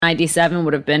1997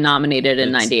 would have been nominated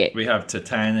in 98. We have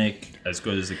Titanic, As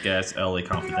Good as It Gets, LA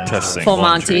Confidential. Testing. Full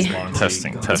Monty.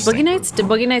 Testing. Boogie Nights? Did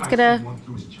Boogie Nights get a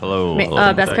Hello.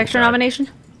 Best Picture nomination?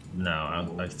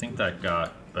 No, I think that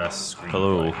got Best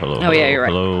Screenplay. Hello. Oh, yeah, you're right.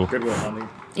 Hello. Goodwill Hunting.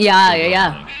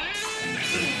 Yeah.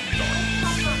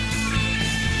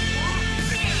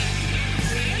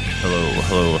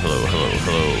 Hello.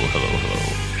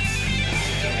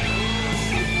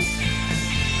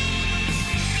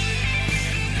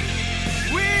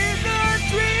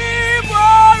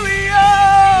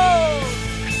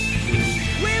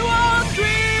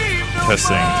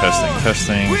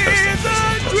 Testing.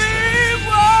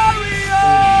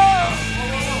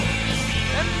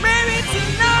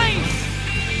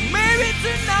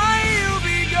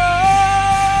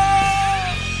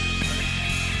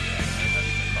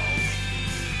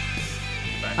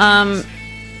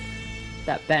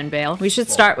 That Ben Bale. We should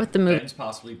start with the movie. Ben's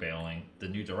possibly bailing. The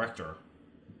new director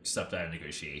stepped out of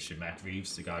negotiation. Matt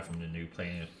Reeves, the guy from the new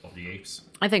Planet of the Apes.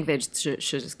 I think they should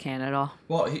just can it all.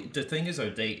 Well, the thing is,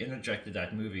 though, they interjected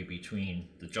that movie between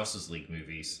the Justice League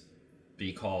movies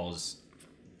because...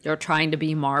 They're trying to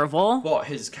be Marvel. Well,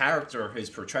 his character,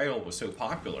 his portrayal was so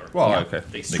popular. Well, okay.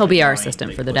 He'll be our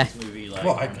assistant for the day.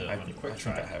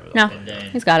 No,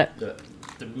 he's got it.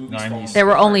 The movies There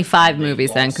were only 5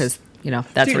 movies then, because,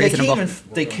 that's Dude, reasonable.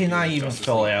 they cannot even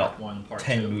fill out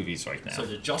 10 movies right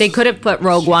now. They could have put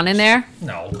Rogue One in there.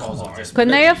 No, come on. Couldn't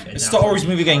they have? Is Star Wars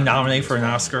movie getting nominated for an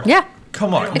Oscar? Yeah.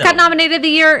 Come on. It got nominated the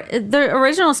year the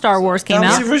original Star Wars came That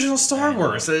was out. the original Star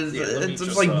Wars.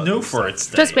 It's like new for its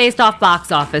day. Just based off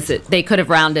box office, they could have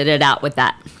rounded it out with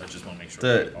that. I just want to make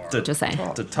sure. Just saying.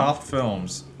 The top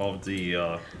films of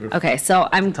the Okay, so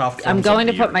I'm Top films going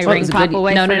of to the put my year. ring pop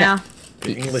away for now.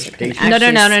 The English Patient.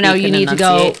 No. You need to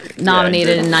go Yeah,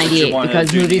 nominated in do you 98 wanna because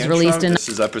do the movies intro? released in. This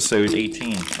is episode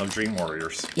 18 of Dream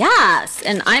Warriors. Yes,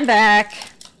 and I'm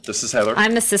back. This is Heather.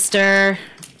 I'm the sister.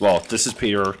 Well, this is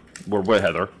Peter. We're with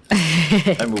Heather.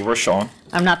 And we're with Sean.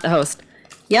 I'm not the host.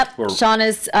 Yep, Sean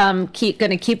is going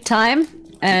to keep time,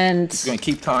 and He's going to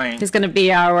keep time. he's going to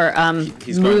be our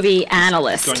movie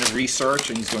analyst. He's going to research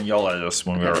and he's going to yell at us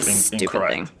when we're Stupid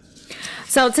incorrect. thing.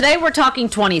 So today we're talking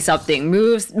 20-something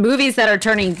movies that are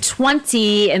turning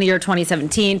 20 in the year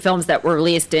 2017, films that were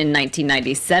released in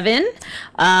 1997.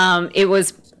 It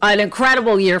was an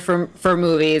incredible year for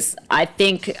movies. I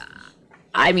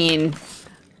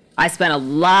spent a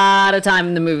lot of time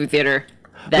in the movie theater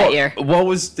that year. What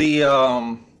was the,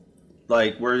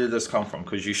 where did this come from?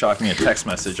 Because you shot me a text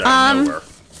message out of nowhere.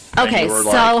 Okay, And you were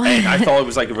so and I thought it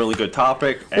was like a really good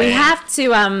topic. we have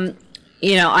to,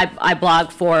 I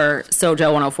blog for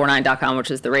Sojo1049.com,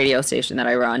 which is the radio station that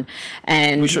I run.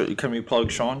 And Can we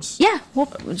plug Sean's? yeah, well,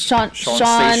 Sean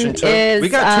station too? is We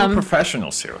got 2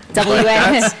 professionals here.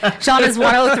 Sean is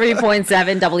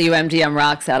 103.7 WMGM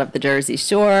Rocks out of the Jersey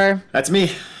Shore. That's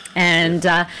me. And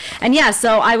yeah,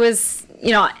 so I was,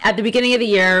 at the beginning of the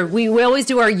year, we always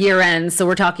do our year ends. So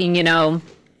we're talking,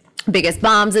 biggest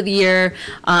bombs of the year,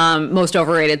 most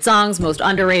overrated songs, most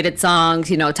underrated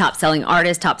songs, top selling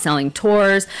artists, top selling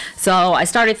tours. So I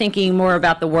started thinking more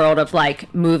about the world of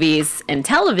like movies and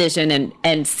television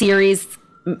and series,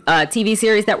 TV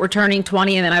series that were turning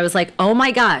 20. And then I was like, oh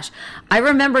my gosh, I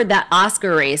remembered that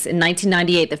Oscar race in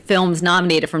 1998, the films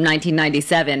nominated from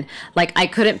 1997. Like I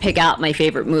couldn't pick out my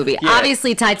favorite movie. Yeah.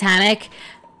 Obviously Titanic,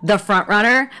 the front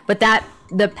runner, but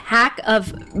the pack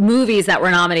of movies that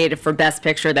were nominated for Best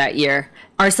Picture that year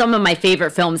are some of my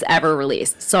favorite films ever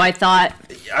released. So I thought...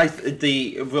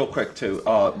 Real quick too,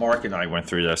 Mark and I went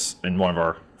through this in one of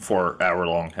our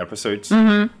 4-hour-long episodes.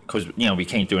 Because, we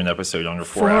can't do an episode under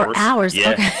 4 hours. 4 hours,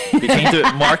 Yeah. okay. We can't do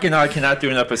it. Mark and I cannot do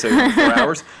an episode under 4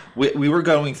 hours. We were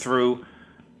going through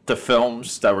the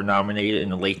films that were nominated in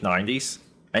the late 90s.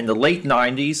 And the late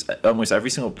 90s, almost every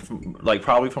single,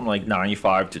 probably from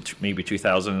 95 to maybe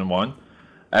 2001,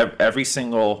 every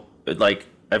single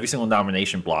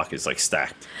nomination block is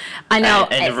stacked. I know.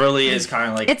 And it really is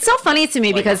kind of It's so funny to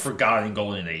me because... a forgotten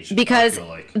golden age. Because I feel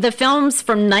like. the films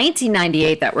from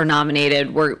 1998 that were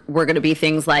nominated were going to be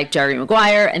things like Jerry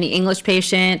Maguire and The English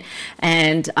Patient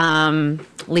and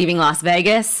Leaving Las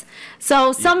Vegas.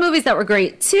 So some movies that were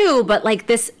great too, but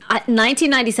this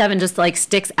 1997 just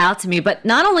sticks out to me. But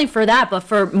not only for that, but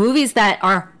for movies that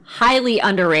are highly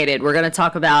underrated. We're going to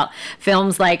talk about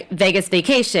films like Vegas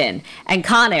Vacation and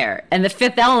Con Air and The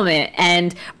Fifth Element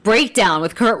and Breakdown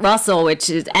with Kurt Russell, which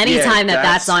is anytime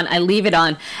that's on, I leave it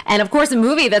on. And of course, a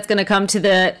movie that's going to come to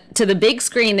the big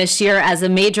screen this year as a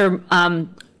major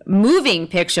moving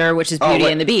picture, which is Beauty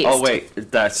and the Beast. Oh wait,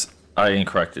 I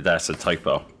incorrected. That's a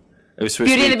typo. It was supposed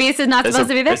Beauty to and the Beast is not supposed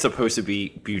to be there? It's supposed to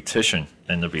be Beautician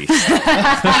and the Beast. Wait, is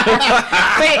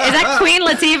that Queen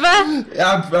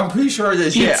Latifah? I'm pretty sure it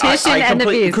is. Beautician and the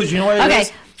Beast. Because you know what it is?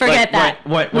 Okay, forget that.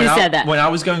 When You I, said that. When I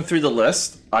was going through the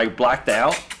list, I blacked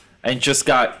out and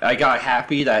I got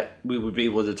happy that we would be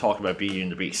able to talk about Beauty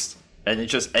and the Beast. And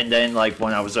then like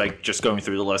when I was like just going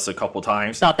through the list a couple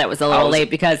times, Thought that was a little late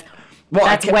because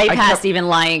that's way past even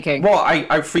Lion King. Well,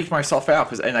 I freaked myself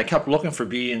out and I kept looking for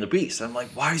Beauty and the Beast. I'm like,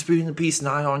 why is Beauty and the Beast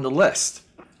not on the list?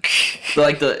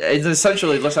 It's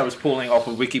essentially the list I was pulling off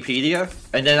of Wikipedia,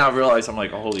 and then I realized I'm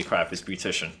like, oh, holy crap, it's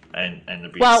Beautician and the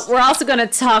Beast. Well, we're also going to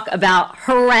talk about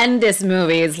horrendous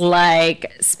movies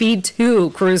like Speed 2,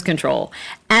 Cruise Control,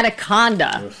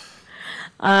 Anaconda.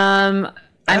 I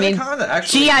mean,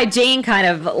 actually, G.I. Jane kind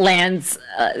of lands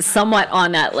somewhat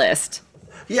on that list.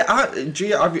 Yeah,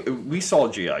 we saw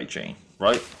G.I. Jane,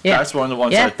 right? Yeah. That's one of the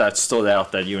ones that stood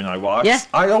out that you and I watched. Yeah.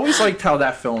 I always liked how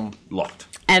that film looked.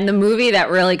 And the movie that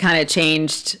really kind of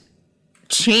changed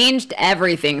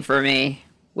everything for me,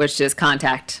 which is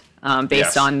Contact,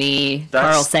 based on the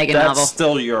Carl Sagan novel. That's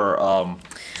still your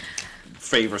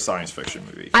favorite science fiction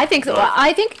movie. I think so.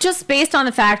 I think just based on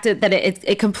the fact that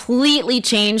it completely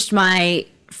changed my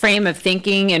frame of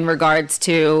thinking in regards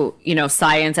to,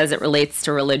 science as it relates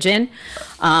to religion.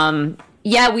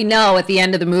 We know at the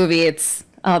end of the movie it's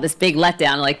this big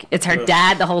letdown. Like it's her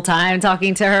dad the whole time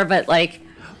talking to her, but like.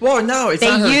 Well, no, it's they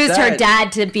not her used her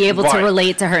dad to be able to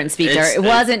relate to her and speak to her. It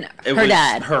wasn't her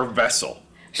dad. Her vessel.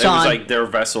 Sean. It was like their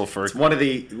vessel for. It's one of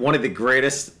the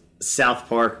greatest South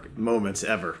Park moments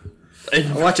ever.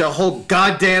 I watch a whole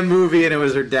goddamn movie and it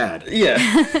was her dad. Yeah.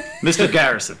 Mr.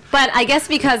 Garrison. But I guess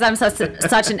because I'm such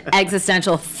an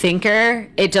existential thinker,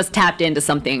 it just tapped into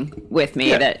something with me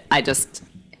that I like it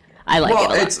a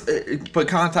lot. But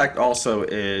Contact also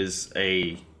is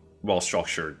a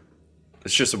well-structured,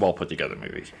 it's just a well-put-together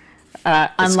movie.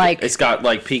 Unlike... It's got,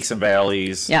 like, peaks and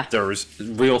valleys. Yeah. There's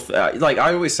real... like,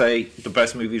 I always say the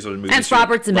best movies are the movies... And it's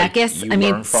Robert Zemeckis.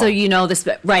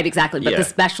 Right, exactly. But the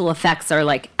special effects are,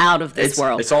 like, out of this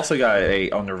world. It's also got a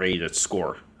underrated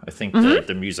score. I think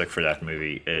the music for that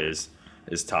movie is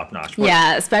top-notch.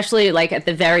 Yeah, especially, like, at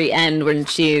the very end when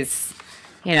she's...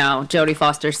 Jodie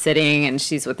Foster's sitting and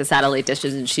she's with the satellite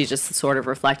dishes and she's just sort of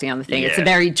reflecting on the thing. Yeah. It's a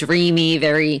very dreamy,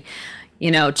 very...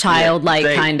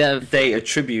 childlike kind of. They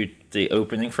attribute the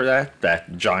opening for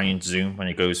that giant zoom when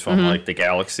it goes from like the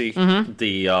galaxy,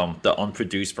 the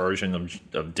unproduced version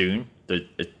of Dune, the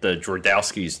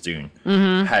Jodorowsky's Dune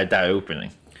had that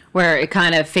opening where it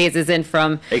kind of phases in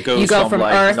from it goes from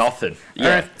like Earth, nothing,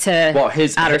 Earth to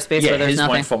outer space where there's his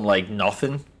nothing. Went from like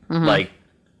nothing, like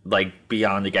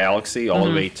beyond the galaxy, all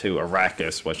the way to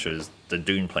Arrakis, which is the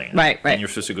Dune planet. Right. And you're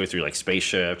supposed to go through like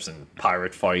spaceships and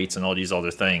pirate fights and all these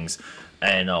other things.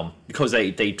 And because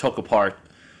they took apart,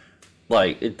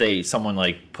 someone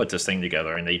like put this thing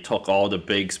together and they took all the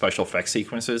big special effects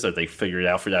sequences that they figured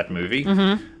out for that movie,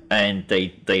 and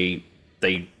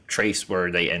they traced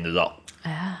where they ended up.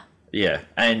 Yeah,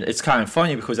 and it's kind of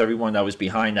funny because everyone that was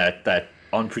behind that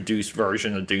unproduced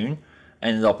version of Dune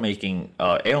ended up making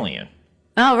Alien.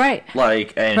 Oh, right.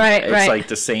 It's like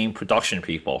the same production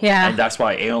people. Yeah. And that's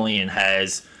why Alien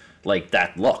has like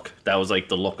that look. That was like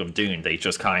the look of Dune. They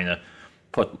just kind of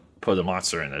put a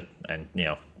monster in it and,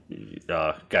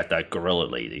 got that gorilla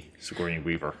lady, Sigourney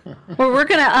Weaver. Well, we're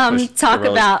going to talk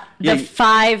about the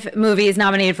 5 movies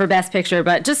nominated for Best Picture,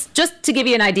 but just to give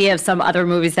you an idea of some other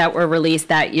movies that were released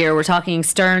that year, we're talking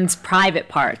Stern's Private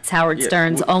Parts, Howard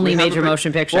Stern's only major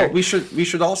motion picture. Well, we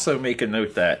should also make a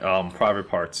note that Private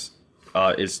Parts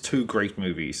is 2 great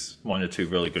movies, 1 or 2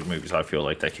 really good movies. I feel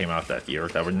like that came out that year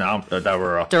that were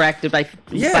directed by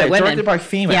women. Directed by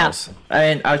females. Yeah.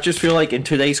 And I just feel like in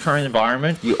today's current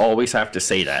environment, you always have to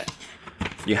say that.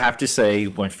 You have to say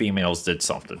when females did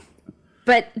something.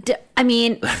 But I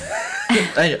mean,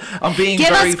 I'm being give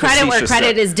very us credit where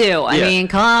credit is due. I mean,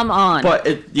 come on. But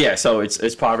so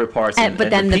it's Private Parts, but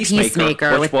then the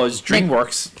Peacemaker, which was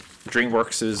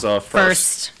DreamWorks'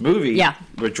 first movie,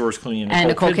 with George Clooney and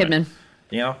Nicole Kidman.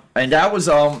 And that was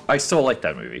I still like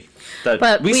that movie.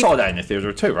 But we saw that in the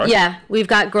theater too, right? Yeah, we've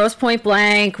got Grosse Pointe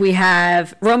Blank. We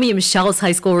have Romeo and Michelle's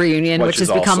High School Reunion, which has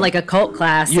become like a cult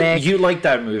classic. You like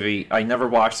that movie? I never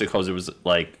watched it because it was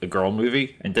like a girl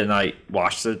movie, and then I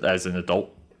watched it as an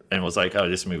adult and was like, "Oh,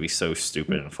 this movie's so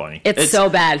stupid and funny." It's so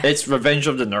bad. It's Revenge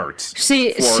of the Nerds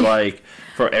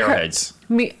for airheads.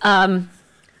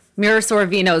 Mira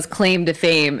Sorvino's claim to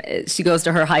fame. She goes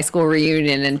to her high school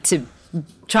reunion and to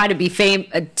try to be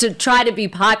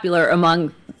popular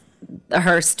among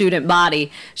her student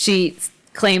body, she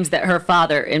claims that her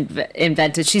father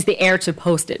invented. She's the heir to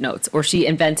Post-it notes, or she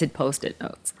invented Post-it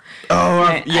notes. Oh,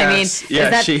 I yes. mean,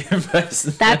 yeah, is she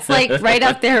invested. that's like right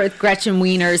up there with Gretchen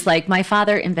Wiener's. Like, my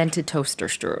father invented toaster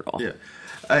strudel.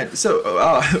 Yeah.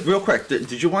 So, real quick,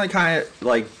 did you want to kind of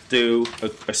like do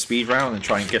a speed round and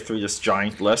try and get through this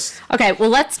giant list? Okay, well,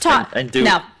 let's talk. And do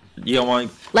no. You don't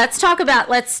want? Let's talk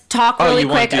Oh, really you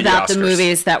wanna quick do the about the Oscars.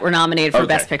 movies that were nominated for Okay,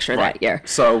 Best Picture right. that year.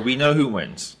 So we know who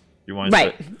wins. You want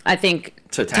Right. to? I think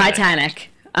Titanic.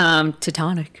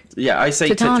 Titanic. Yeah, I say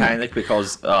Titanic. Titanic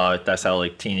because that's how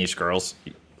like teenage girls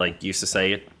like used to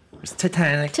say it. It's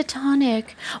Titanic.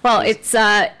 Titanic. Well, it's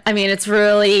it's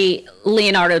really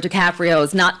Leonardo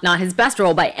DiCaprio's not his best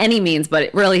role by any means,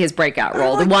 but really his breakout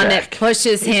role, like the one Jack. that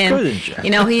pushes He's him. good in Jack. You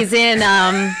know, he's in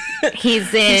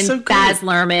so good. Baz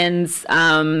Luhrmann's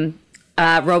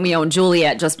Romeo and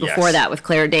Juliet just before Yes. that with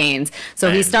Claire Danes. So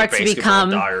he And starts to the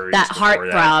become Basketball Diaries that before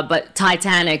heartthrob, that. but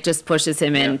Titanic just pushes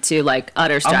him into like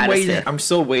utter I'm stratosphere. I'm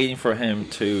still waiting for him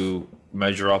to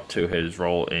measure up to his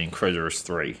role in Critters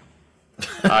 3.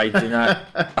 I do not.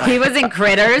 He was in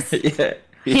Critters. Yeah.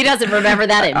 He doesn't remember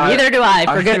that, and neither do I,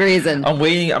 for good reason. I'm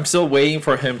waiting. I'm still waiting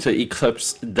for him to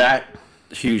eclipse that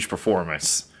huge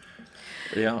performance.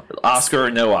 Yeah, Oscar or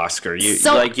no Oscar,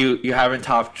 you haven't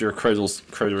topped your Critters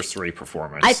 3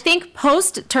 performance. I think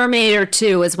post Terminator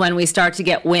 2 is when we start to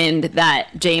get wind that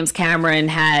James Cameron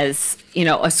has,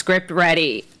 a script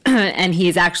ready, and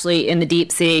he's actually in the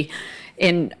deep sea,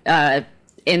 in the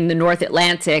North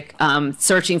Atlantic,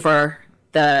 searching for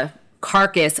the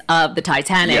carcass of the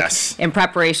Titanic Yes. in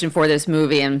preparation for this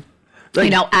movie. And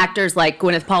actors like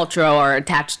Gwyneth Paltrow are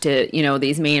attached to,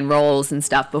 these main roles and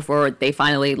stuff before they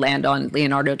finally land on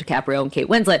Leonardo DiCaprio and Kate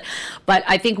Winslet. But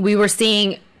I think we were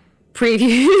seeing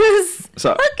previews. So-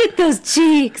 Look at those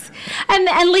cheeks. And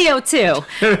Leo, too.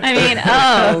 I mean,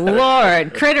 oh,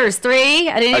 Lord. Critters 3?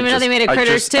 I didn't even know they made a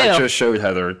Critters 2. I just showed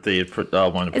Heather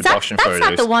one of the production That's photos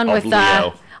not the one of with,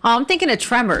 Leo. I'm thinking of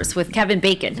Tremors with Kevin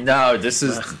Bacon. No, this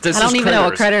is I don't even know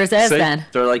what Critters is then.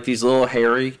 They're like these little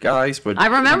hairy guys, but I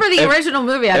remember the original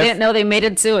movie. I didn't know they made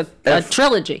it to a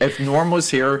trilogy. If Norm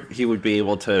was here, he would be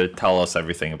able to tell us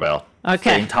everything about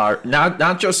Okay. the entire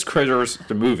not just Critters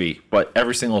the movie, but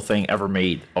every single thing ever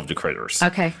made of the Critters.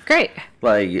 Okay, great.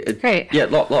 Great. Yeah,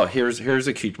 look, here's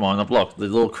a cute one. Look, the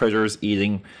little critters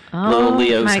eating little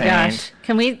Leo's my hand. gosh.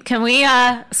 Can we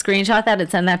screenshot that and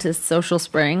send that to Social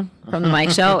Spring from the Mike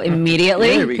Show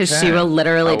immediately? Yeah, we Because she can. will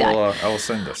literally die. I will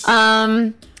send this.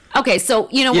 Okay, so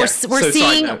Yeah, we're so seeing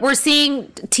sorry, no. we're seeing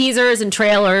teasers and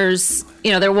trailers.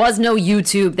 There was no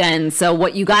YouTube then, so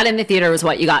what you got in the theater was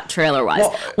what you got trailer wise.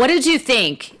 Well, what did you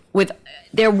think?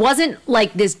 There wasn't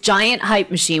like this giant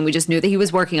hype machine. We just knew that he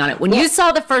was working on it. When you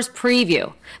saw the first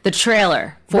preview, the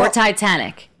trailer for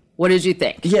Titanic, what did you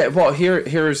think? Yeah, well,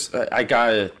 here's I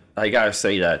gotta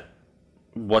say that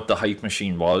what the hype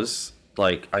machine was,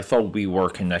 like, I thought we were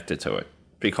connected to it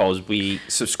because we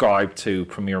subscribed to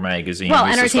Premiere Magazine. Well,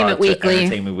 we Entertainment subscribed to Weekly.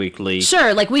 Entertainment Weekly.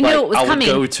 Sure, like we knew it was I coming.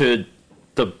 would go to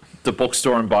the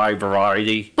bookstore and buy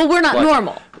Variety. But we're not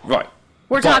normal. Right.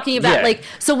 We're talking about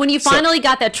so when you finally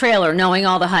got that trailer, knowing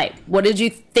all the hype, what did you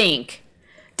think?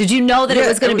 Did you know that it Yeah,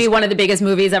 was going it to be was- one of the biggest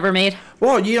movies ever made?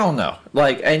 Well, you don't know.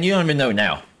 And you don't even know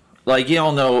now. You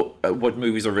don't know what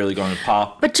movies are really going to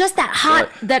pop. But just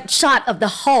that shot of the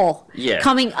hull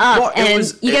coming up, Well,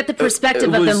 and you get the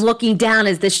perspective of them looking down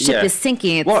as the ship is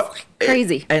sinking. It's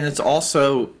crazy. And it's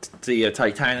also the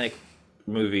Titanic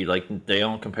movie. They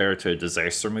don't compare it to a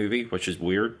disaster movie, which is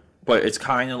weird. But it's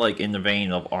kind of like in the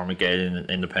vein of Armageddon and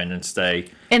Independence Day.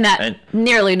 In that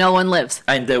nearly no one lives.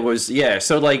 And there was,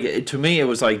 so to me, it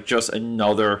was just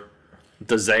another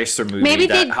disaster movie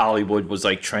that Hollywood was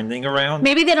trending around.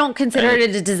 Maybe they don't consider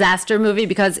it a disaster movie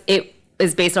because it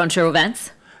is based on true events.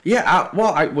 Yeah,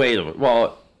 wait a minute.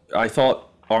 Well, I thought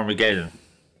Armageddon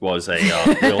was a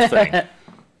real thing.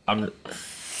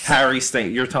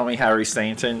 You're telling me Harry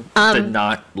Stanton did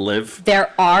not live?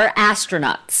 There are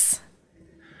astronauts.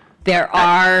 There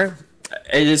are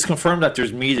It is confirmed that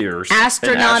there's meteors. and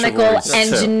astronautical asteroids,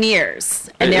 too. engineers,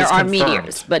 and It there is are confirmed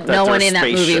meteors, but that no one there's in that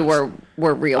movie spaceships.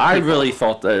 were real people. I really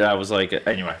thought that was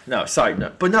anyway. No, sorry,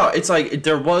 no, but no, it's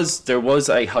there was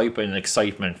a hype and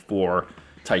excitement for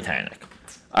Titanic.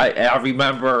 I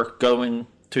remember going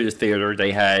to the theater.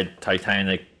 They had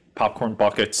Titanic popcorn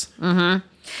buckets.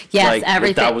 Yes,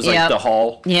 everything. That was the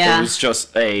hall. Yeah. It was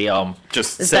just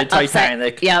It's said the upside-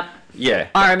 Titanic. Yep. Yeah.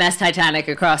 RMS Titanic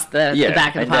across the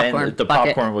back of the popcorn then the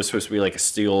bucket. popcorn was supposed to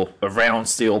be a round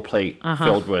steel plate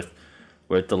filled with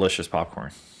delicious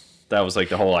popcorn. That was the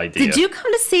whole idea. Did you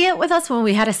come to see it with us when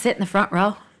we had to sit in the front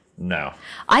row? No.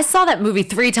 I saw that movie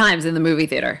 3 times in the movie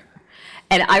theater.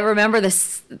 And I remember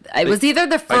this. It was either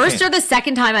the first or the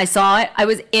second time I saw it. I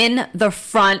was in the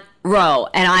front row,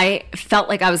 and I felt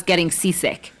like I was getting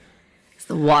seasick. It's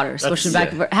the water swishing back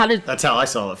and forth. How did? That's how I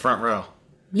saw it, front row.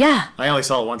 Yeah. I only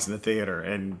saw it once in the theater,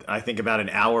 and I think about an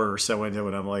hour or so into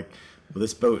it, I'm like, will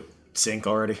this boat sink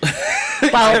already?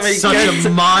 Well, Such a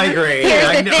migraine. Here's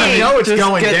I the know it's Just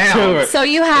going get to down. it. so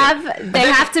they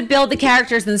have to build the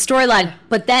characters and the storyline,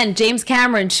 but then James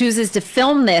Cameron chooses to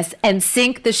film this and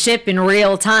sink the ship in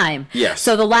real time. Yes.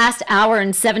 So the last hour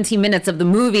and 17 minutes of the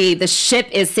movie, the ship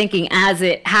is sinking as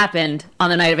it happened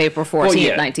on the night of April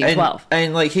 14th, 1912.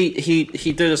 And like he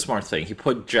did a smart thing. He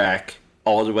put Jack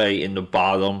all the way in the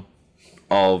bottom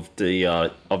of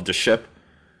the ship,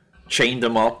 chained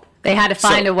him up. They had to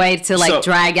find a way to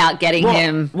drag out getting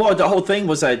him. Well, the whole thing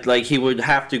was that like he would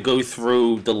have to go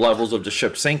through the levels of the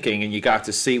ship sinking, and you got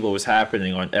to see what was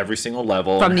happening on every single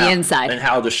level From the inside. and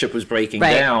how the ship was breaking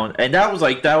Right. down. And that was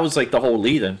like the whole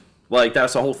lead-in. Like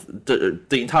that's the whole the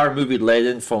entire movie led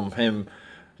in from him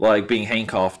like being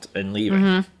handcuffed and leaving.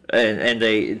 Mm-hmm. And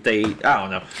they I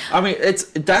don't know. I mean,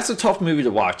 that's a tough movie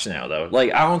to watch now though.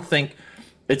 Like I don't think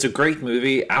it's a great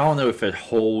movie. I don't know if it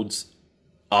holds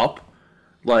up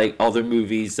like other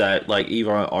movies that like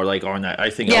even are like on that. I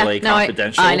think LA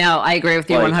Confidential. I know. I agree with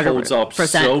you 100%. Holds up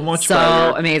so much so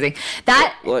better. amazing.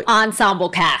 That Like- ensemble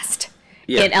cast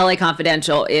in LA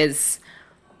Confidential is.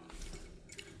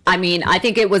 I mean, I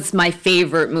think it was my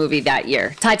favorite movie that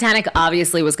year. Titanic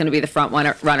obviously was going to be the front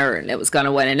runner and it was going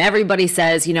to win. And everybody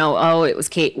says, oh, it was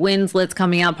Kate Winslet's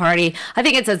coming out party. I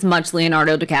think it's as much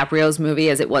Leonardo DiCaprio's movie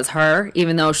as it was her,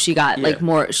 even though she got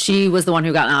more. She was the one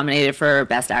who got nominated for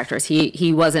Best Actress.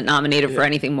 He wasn't nominated for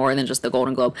anything more than just the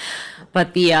Golden Globe.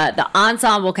 But the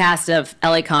ensemble cast of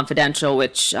LA Confidential,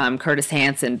 which Curtis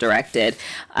Hanson directed,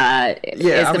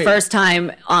 is the first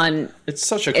time on. It's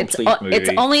such a complete movie. It's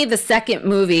only the second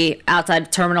movie outside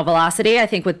of Terminal Velocity, I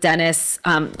think, with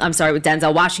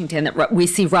Denzel Washington, that we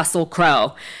see Russell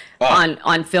Crowe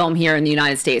on film here in the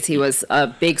United States. He was a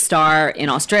big star in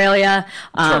Australia.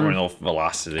 Terminal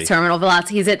Velocity. Terminal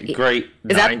Velocity. He's a great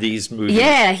 90s movie.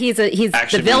 Yeah, he's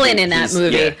the villain in that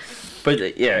movie. Yeah. But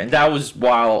and that was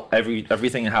while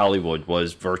everything in Hollywood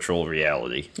was virtual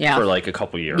reality for like a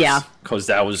couple years. Yeah, because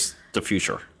that was the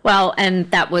future. Well, and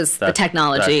that was the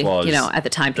technology. At the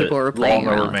time, people were playing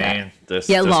around with that. This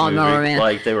Lawnmower movie. Man.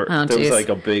 Like there was like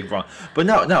a big run. But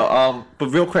no. But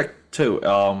real quick too.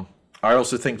 I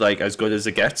also think like As Good as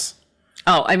It Gets.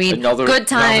 Oh, I mean, Good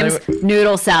Times,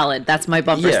 noodle salad. That's my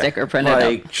bumper sticker printed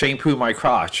like up. Shampoo My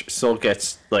Crotch still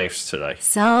gets laughs today.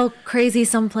 So crazy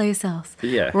someplace else.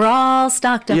 Yeah. We're all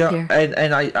stocked up here.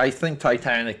 And I think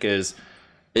Titanic is,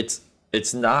 it's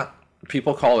not,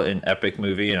 people call it an epic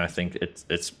movie, and I think it's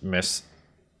I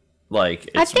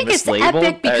think it's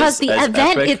epic because the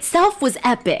event itself was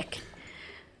epic.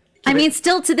 I mean,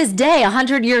 still to this day,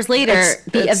 100 years later,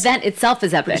 the event itself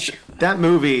is epic. That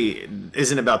movie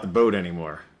isn't about the boat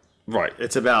anymore. Right.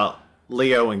 It's about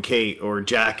Leo and Kate, or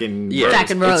Jack and Yeah. Rose. Jack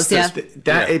and Rose,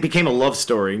 It became a love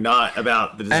story, not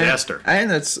about the disaster.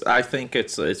 And I think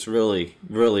it's really,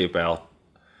 really about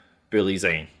Billy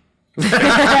Zane.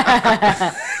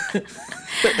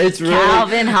 It's really,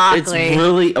 Calvin Hockley. It's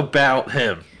really about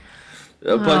him.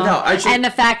 But no, And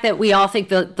the fact that we all think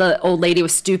the old lady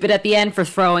was stupid at the end for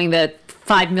throwing the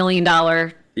 $5 million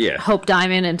Hope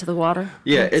Diamond into the water.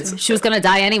 Yeah, she was going to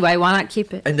die anyway. Why not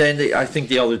keep it? And then I think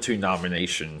the other two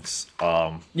nominations,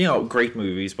 great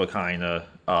movies, but kind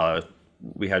of,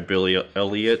 we had Billy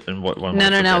Elliot and what one?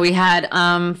 No. We had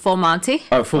Full Monty.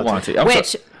 Oh, Full Monty.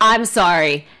 I'm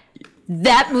sorry,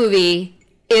 that movie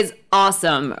is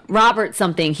awesome. Robert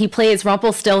something. He plays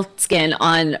Rumpelstiltskin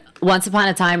on Once Upon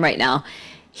a Time right now.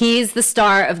 He's the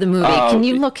star of the movie. Can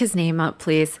you look his name up,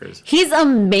 please? He's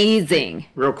amazing.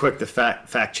 Real quick, to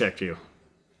fact check you.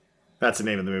 That's the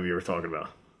name of the movie you were talking about.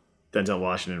 Denzel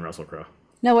Washington and Russell Crowe.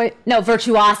 No, wait. No,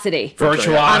 Virtuosity.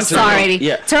 Virtuosity. I'm sorry.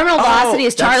 Yeah. Terminal Velocity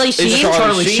is Charlie Sheen.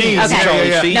 Charlie Sheen. Okay.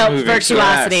 Charlie Sheen No, movie.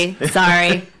 Virtuosity.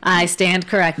 Sorry. I stand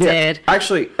corrected. Yeah.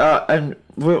 Actually, and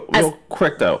real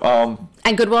quick though,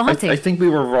 and Good Will Hunting. I think we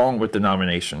were wrong with the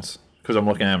nominations because I'm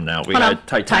looking at them now. We had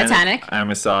Titanic,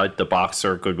 Amistad, The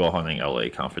Boxer, Good Will Hunting, LA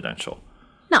Confidential.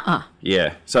 Nuh-uh.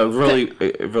 Yeah. So really.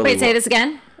 Wait, say this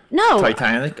again? No.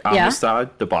 Titanic,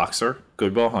 Amistad, The Boxer,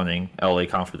 Good Will Hunting, LA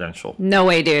Confidential. No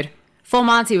way, dude. Full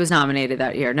Monty was nominated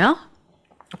that year, no?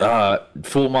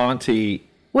 Full Monty.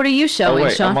 What are you showing,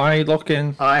 Sean? Am I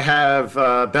looking? I have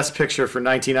Best Picture for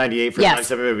 1998 for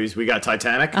 97 movies. We got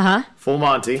Titanic, Full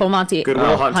Monty, Good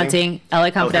Will Hunting,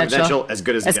 LA Confidential, As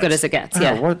Good as As Good as It Gets.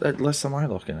 Yeah. What list am I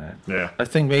looking at? Yeah. I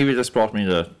think maybe this brought me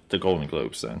to the Golden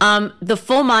Globes then. The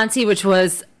Full Monty, which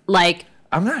was like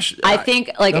I'm not sure. I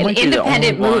think like that an might be the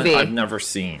independent only one movie. I've never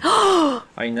seen.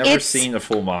 I never It's seen the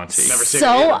full Monty. Never seen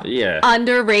so it Yeah.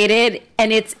 underrated,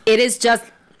 and it is just.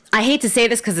 I hate to say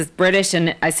this because it's British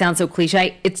and I sound so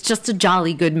cliche. It's just a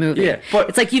jolly good movie. Yeah, but-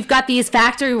 it's like you've got these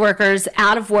factory workers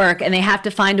out of work and they have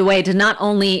to find a way to not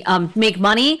only make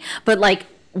money, but like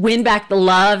win back the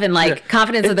love and like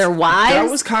confidence of their wives. That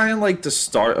was kind of like the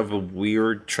start of a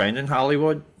weird trend in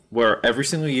Hollywood, where every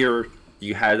single year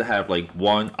you had to have like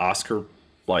one Oscar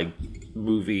like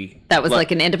movie that was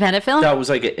like an independent film. that was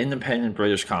like an independent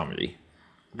British comedy.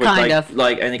 With Kind like, of.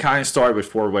 like, and it kind of started with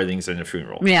Four Weddings and a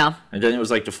Funeral. Yeah. and then it was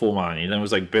like the Full Monty. Then it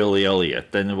was like Billy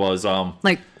Elliot. Then it was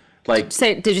like,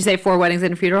 did you say 4 Weddings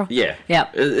and a Funeral? yeah, Yeah.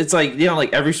 It's like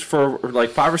like for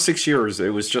like 5 or 6 years, it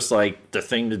was just like the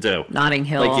thing to do. Notting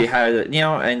Hill. Like you had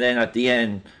and then at the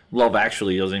end, Love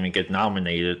Actually doesn't even get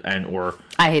nominated or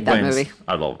I hate that wins. movie.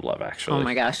 I love Love Actually. Oh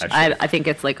my gosh, Actually. I think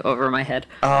it's like over my head.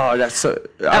 Oh, that's so.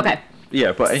 Okay.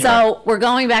 Yeah, but anyway. So we're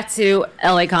going back to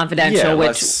LA Confidential, Yeah, which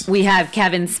let's- we have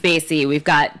Kevin Spacey, we've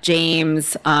got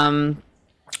James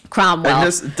Cromwell,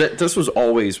 and this was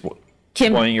always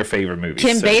Kim- one of your favorite movies.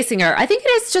 Kim so- Basinger. I think it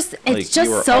is just Like, it's you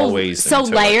just were so always so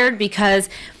into it. layered because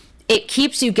it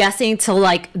keeps you guessing till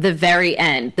like the very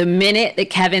end. The minute that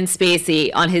Kevin Spacey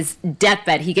on his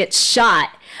deathbed, he gets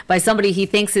shot by somebody he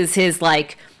thinks is his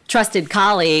like trusted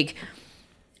colleague,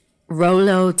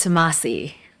 Rollo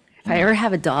Tomasi. If I ever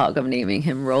have a dog, I'm naming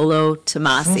him Rollo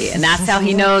Tomasi, and that's how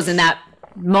he knows in that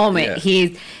moment. Yeah.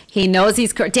 He knows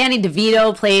he's Danny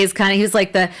DeVito plays kind of. He was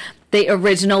like the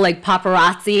original like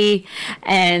paparazzi,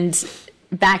 and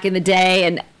back in the day,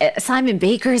 and Simon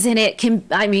Baker's in it. Kim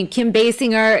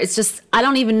Basinger. It's just I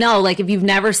don't even know. Like if you've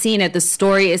never seen it, the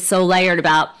story is so layered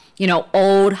about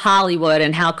old Hollywood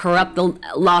and how corrupt the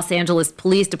Los Angeles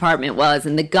Police Department was,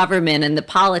 and the government and the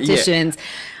politicians.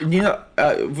 Yeah.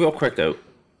 Real quick though,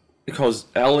 because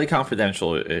LA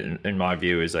Confidential, in my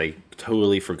view, is a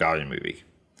totally forgotten movie.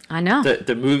 I know.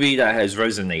 The movie that has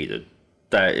resonated,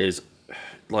 that is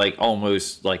like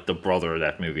almost like the brother of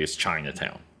that movie, is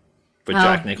Chinatown, with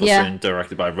Jack Nicholson, yeah.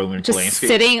 directed by Roman Just Polanski.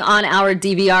 sitting on our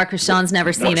DVR because Sean's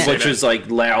never seen it. Which is like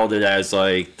lauded as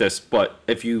like this, but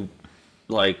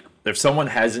if someone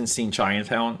hasn't seen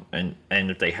Chinatown and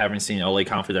if they haven't seen LA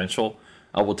Confidential,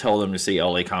 I will tell them to see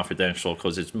LA Confidential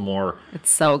because it's more. It's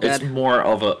so good. It's more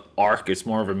of a arc. It's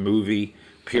more of a movie.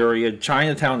 Period.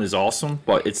 Chinatown is awesome,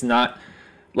 but it's not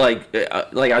like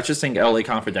I just think LA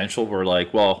Confidential were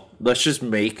like, well, let's just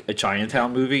make a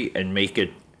Chinatown movie and make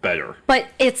it better. But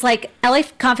it's like LA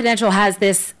Confidential has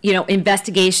this,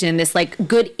 investigation, this like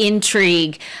good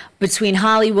intrigue between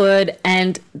Hollywood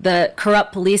and the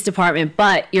corrupt police department.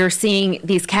 But you're seeing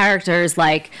these characters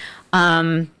like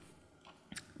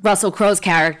Russell Crowe's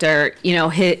character,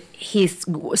 he's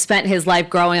spent his life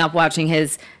growing up watching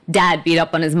his dad beat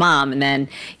up on his mom, and then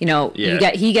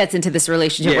he gets into this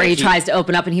relationship where he tries to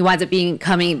open up, and he winds up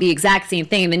becoming the exact same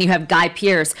thing. And then you have Guy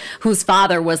Pearce, whose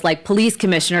father was like police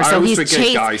commissioner, so he's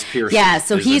chasing. Guy Pearce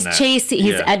So he's chasing.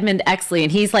 He's Edmund Exley,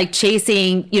 and he's like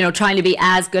chasing, trying to be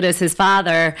as good as his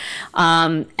father,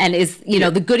 and is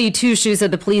the goody two shoes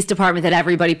of the police department that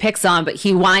everybody picks on, but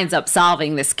he winds up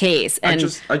solving this case. And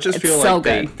I just it's feel so like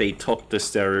good. they took the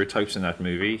stereotypes in that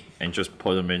movie and just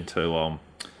put them into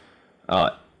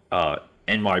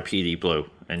NYPD Blue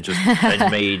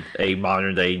and made a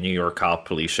modern day New York cop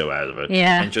police show out of it.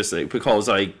 Yeah. And just because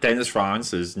like Dennis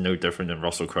Franz is no different than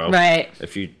Russell Crowe. Right.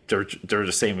 They're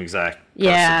the same exact person.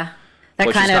 Yeah. That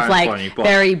Which kind is of kinda like funny, but-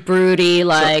 very broody,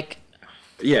 like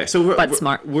Yeah, so But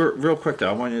smart. We're real quick though.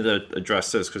 I wanted to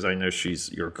address this because I know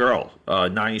she's your girl.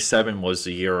 97 was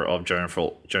the year of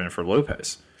Jennifer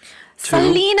Lopez.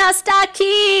 Selena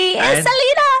Stocky and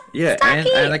Selena. Yeah, Stocky.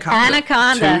 and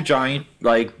Anaconda. 2 giant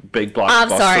big blockbuster I'm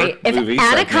sorry. If movies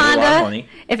that made a lot of money.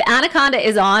 Anaconda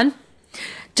is on,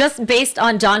 just based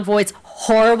on Jon Voight's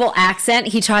horrible accent,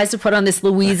 he tries to put on this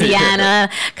Louisiana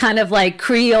kind of like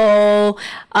Creole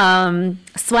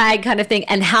swag kind of thing,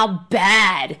 and how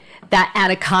bad that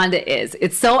Anaconda is.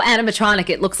 It's so animatronic.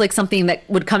 It looks like something that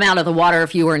would come out of the water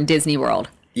if you were in Disney World.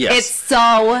 Yes. It's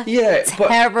so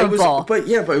terrible. But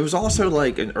it was also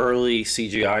like an early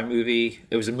CGI movie.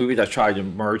 It was a movie that tried to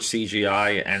merge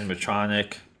CGI and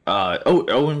animatronic.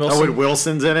 Owen Wilson. Owen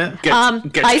Wilson's in it.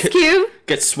 Ice Cube?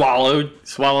 Gets swallowed.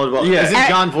 Swallowed. Well, Yeah. Isn't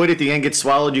Jon Voight at the end get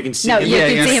swallowed? You can see No, him. you Yeah,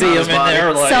 can you see see him. him in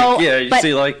there. Like, So, you but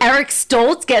see like. Eric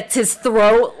Stoltz gets his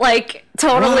throat like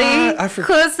totally I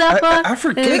closed up on I in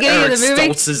forget the beginning Eric of the movie.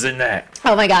 Stoltz is in that.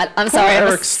 Oh my god, I'm sorry, I'm a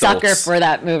Eric sucker Stoltz. for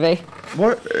that movie.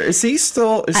 What is he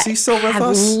still? Is he still with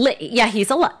us? Yeah, he's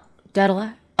alive. Dead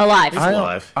alive? Alive.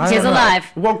 alive. I He's don't know. alive.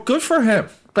 Well, good for him.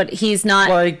 but he's not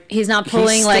Like, he's not he's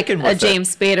pulling like sticking a with it.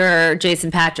 James Spader or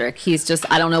Jason Patrick. He's just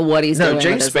I don't know what he's doing. No, with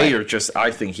James his life. Spader just,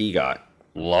 I think he got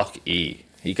lucky.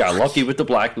 He got lucky with the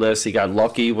Blacklist. He got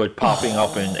lucky with popping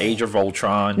up in Age of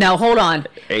Ultron. No, hold on.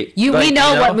 Hey, We like, know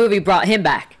you know? what movie brought him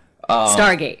back.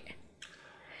 Stargate.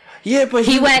 Yeah, but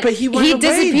He went away,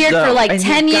 disappeared for though, like and he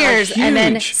 10 got years, and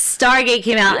then huge. Stargate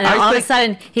came out, and I all of a think-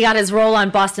 sudden he got his role on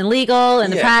Boston Legal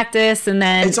and The Yeah. Practice, and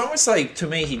then It's almost like, to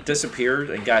me, he disappeared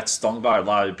and got stung by a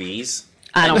lot of bees.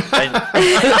 I don't And,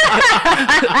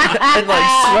 and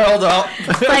like swelled up.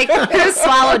 like who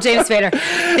swallowed James Spader.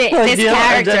 This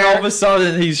Yeah, and then all of character, a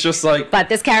sudden he's just like, but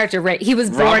this character, he was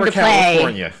born Robert to play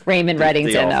California. Raymond The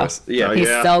Reddington, Office. though. Yeah. He's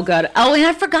yeah. so good. Oh, and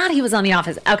I forgot he was on The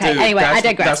Office. Okay, dude, anyway, I that's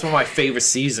digress. one of my favorite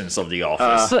seasons of The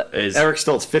Office. is Eric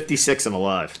Stoltz, 56 and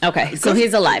alive. Okay, so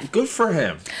he's alive. Good for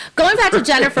him. Going back to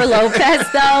Jennifer Lopez,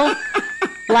 though,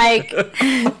 like,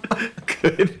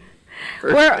 Good.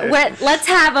 let's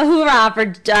have a hoorah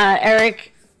for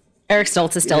Eric. Eric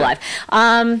Stoltz is still Yeah.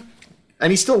 alive. And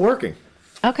he's still working.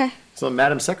 Okay, So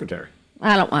Madam Secretary.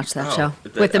 I don't watch that show Oh,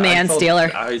 with the Man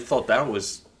Stealer. I thought that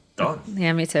was done.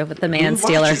 Yeah, me too. With the Man Who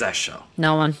Stealer. watches that show?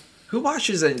 No one. Who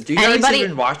watches it? Do you guys Anybody-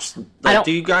 even watch? I Like, don't-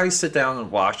 do you guys sit down and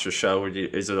watch the show, or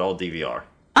is it all DVR?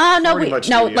 No, Pretty much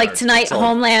no. DVR. Like tonight, It's all-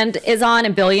 Homeland is on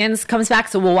and Billions comes back,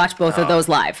 so we'll watch both of those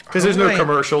live. Because there's no Homeland-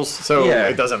 commercials, so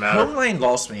it doesn't matter. Homeland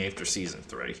lost me after season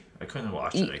 3. I couldn't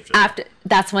watch it after. After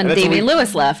that's when And that's Damian when we-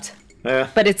 Lewis left, Yeah.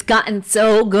 but it's gotten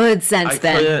so good since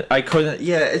then. I couldn't.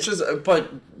 Yeah, it's just.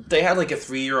 But they had like a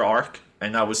 3-year arc,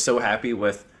 and I was so happy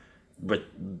with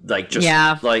like just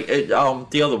Yeah. like it,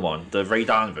 the other one, the Ray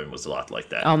Donovan was a lot like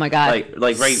that. Oh my God.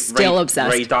 Like Still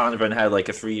obsessed. Ray Donovan had like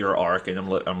a 3-year arc, and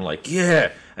I'm like yeah,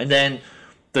 and then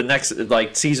the next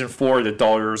like season 4, the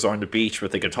daughters are on the beach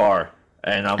with the guitar,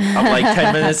 and I'm like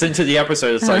 10 minutes into the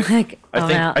episode, it's like like, oh,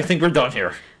 yeah. I think we're done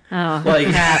here. Oh, Like,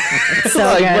 it's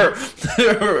so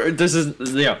good. this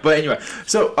is yeah. But anyway,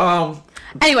 so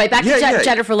Anyway, back to Yeah.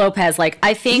 Jennifer Lopez. Like,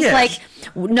 I think Yeah. like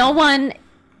no one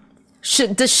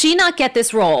does she not get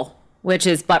this role, which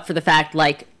is but for the fact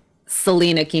like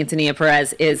Selena Quintanilla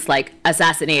Perez is like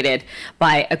assassinated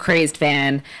by a crazed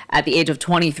fan at the age of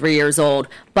 23 years old,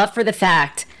 but for the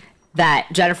fact that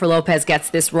Jennifer Lopez gets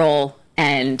this role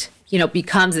and, you know,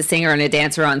 becomes a singer and a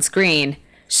dancer on screen.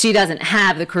 She doesn't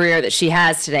have the career that she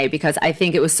has today because I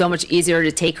think it was so much easier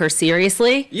to take her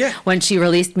seriously Yeah. when she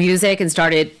released music and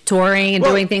started touring and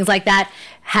Well- doing things like that.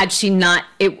 Had she not,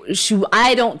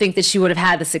 I don't think that she would have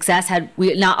had the success had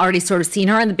we not already sort of seen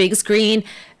her on the big screen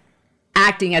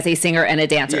acting as a singer and a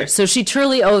dancer. Yeah. So she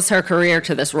truly owes her career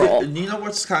to this role. you know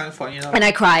what's kind of funny? And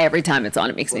I cry every time it's on.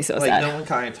 It makes me so like sad. no one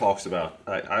kind of talks about.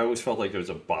 I always felt like there was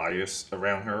a bias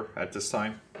around her at this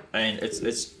time, and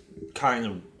it's kind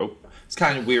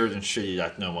of weird and shitty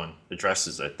that no one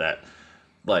addresses it. That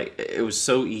like it was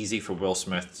so easy for Will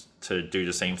Smith to do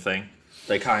the same thing.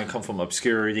 They kind of come from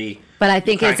obscurity. But I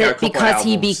think You is kinda it got a couple because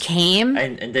he albums, became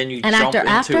and then you an jump actor into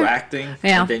after? acting,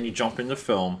 Yeah. and then you jump into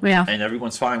film, Yeah. and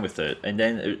everyone's fine with it. And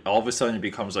then all of a sudden it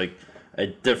becomes like a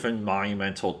different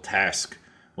monumental task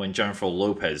when Jennifer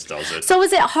Lopez does it. So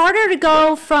is it harder to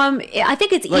go from? I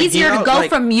think it's Like, easier you know, to go like-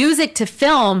 from music to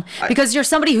film because you're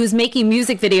somebody who's making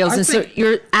music videos, I and so think-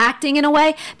 you're acting in a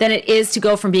way than it is to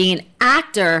go from being an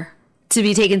actor to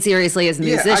be taken seriously as a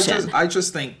musician. I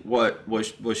just think what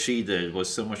she did was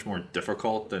so much more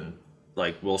difficult than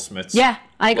like Will Smith's. Yeah,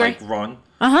 I agree. Like run.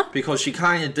 Uh-huh. Because she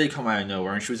kind of did come out of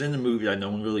nowhere, and she was in the movie that no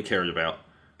one really cared about.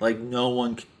 Like no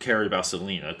one cared about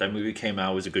Selena. That movie came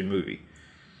out, it was a good movie.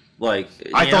 Like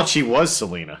I you know? thought she was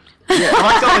Selena. Yeah.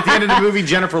 I thought at the end of the movie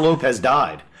Jennifer Lopez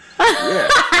died. Yeah,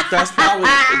 that's probably.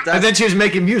 And then she was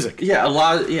making music. Yeah, a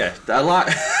lot.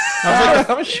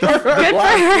 I'm sure. Good for her.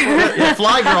 Yeah,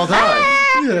 Fly Girl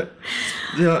died.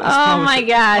 Oh my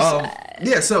gosh.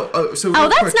 Yeah. So. Oh,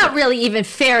 that's not really even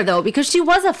fair though, because she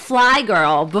was a fly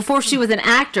girl before she was an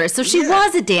actress, so she Yeah.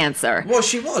 was a dancer. Well,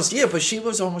 she was, yeah, but she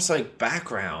was almost like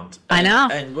background. I know.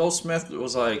 And Will Smith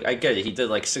was like, I get it. He did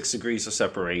like 6 Degrees of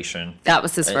Separation. That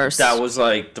was his And first. That was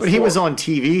like. But he was on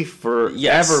TV forever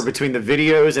Yes. between the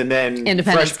videos and then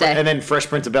Independence Day. and then Fresh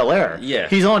Prince of Bel-Air. Yeah.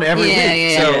 He's on every Yeah,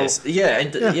 week. yeah, So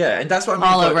Yes, yeah, and that's what I mean.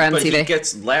 All but, over But he MTV.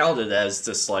 gets lauded as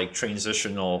this like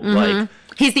transitional like.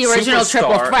 He's the original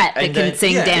triple superstar, threat that and can then-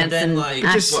 sing, yeah, dance, then, and like,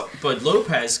 act. but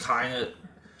Lopez kind of.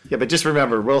 yeah, but just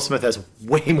remember, Will Smith has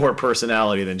way more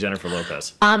personality than Jennifer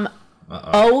Lopez.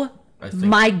 Oh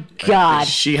my God.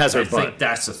 She has her I think butt.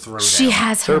 that's a throwdown. She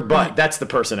has her Her butt. butt. That's the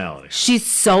personality. She's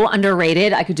so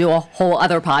underrated. I could do a whole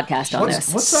other podcast on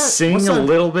this. What's that? Sing what's a that,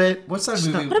 little bit. What's that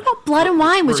movie? What about Blood and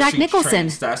Wine with where Jack she Nicholson?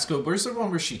 trains? That's good. Where's the one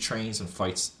where she trains and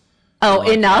fights Oh,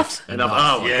 Enough. Enough.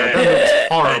 Oh my Yeah. god, that movie's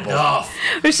horrible. Enough.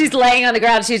 Where she's laying on the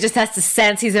ground, she just has to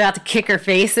sense he's about to kick her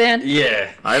face in. Yeah.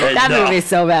 That Enough. movie is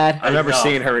so bad. I remember Enough.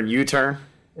 seeing her in U-Turn.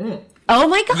 Oh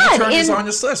my God! U-Turn is in on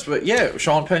this list, but yeah,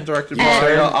 Sean Penn directed by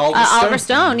And, Oliver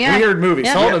Stone, yeah. Weird movie.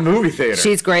 Yeah. Saw it in the movie theater.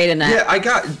 She's great in that. Yeah, I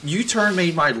got U-Turn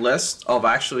made my list of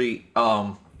actually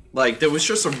like there was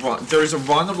just a run. There's a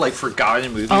run of like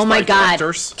forgotten movies. Oh my by God!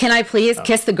 directors. Can I please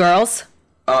kiss the girls?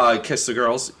 Kiss the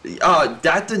Girls.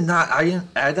 That did not. I didn't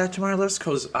add that to my list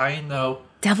because I didn't know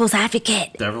Devil's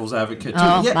Advocate. Devil's Advocate too.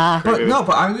 Oh, yeah, my.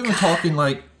 but I'm even talking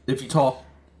like if you talk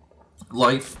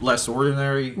Life Less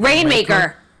Ordinary,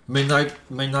 Rainmaker. Midnight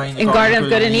in And Garden of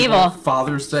Good and Evil.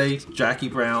 Father's Day, Jackie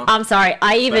Brown. I'm sorry.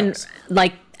 I even Facts.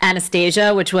 like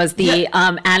Anastasia, which was the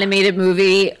animated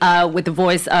movie with the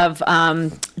voice of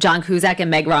John Cusack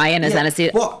and Meg Ryan as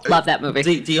Anastasia. Well, Love that movie.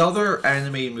 The other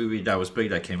animated movie that was big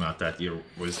that came out that year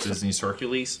was Disney's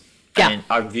Hercules. Yeah. And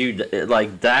I viewed it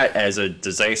like that as a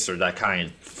disaster that kind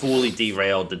of fully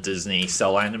derailed the Disney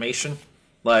cell animation.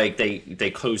 Like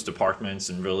they closed departments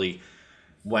and really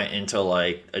went into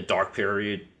like a dark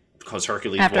period because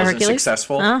Hercules After wasn't Hercules?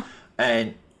 successful. Oh.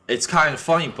 And it's kind of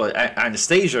funny, but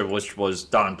Anastasia, which was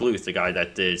Don Bluth, the guy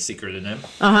that did Secret of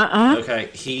NIMH. Okay,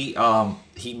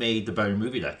 he made the better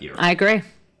movie that year, I agree.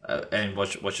 and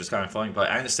which is kind of funny. But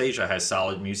Anastasia has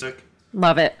solid music,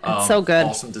 Love it. It's so good.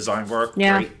 awesome design work,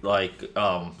 Yeah. great like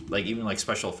even like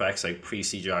special effects, like pre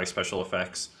CGI special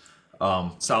effects,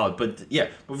 solid. But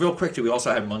real quickly, we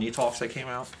also had Money Talks that came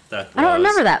out. I don't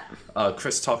remember that.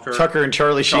 Chris Tucker, Tucker and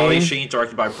Charlie Sheen.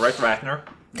 directed by Brett Ratner.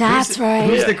 That's right.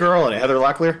 Who's Yeah. the girl in it? Heather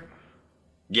Locklear?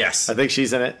 Yes, I think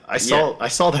she's in it. I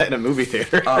saw that in a movie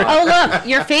theater. Oh, look,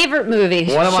 your favorite movie,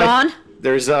 One of Sean.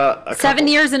 There's a 7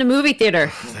 years in a movie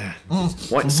theater.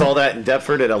 Went and saw that in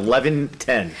Deptford at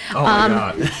 11:10. Oh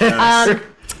my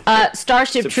God.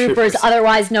 Starship Troopers, Troopers.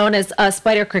 otherwise known as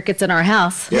Spider Crickets in Our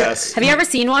House. Yes. Have you ever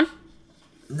seen one?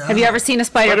 Have you ever seen a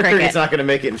spider Spider cricket? Cricket's not going to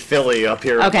make it in Philly up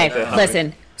here. Okay, Like,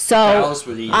 listen. So Dallas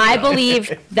would eat I it.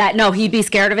 believe that no, he'd be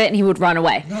scared of it and he would run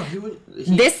away. No,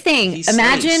 This thing, he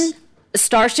imagine slays.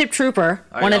 Starship Trooper,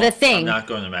 one of the I'm things, not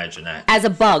going to imagine that. as a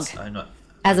bug, I'm not.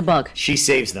 as a bug, She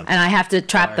saves them. and I have to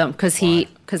trap them because he's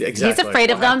Exactly.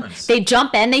 afraid of What them. happens? They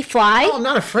jump and they fly. Oh, I'm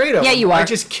not afraid of Yeah, them. you are. I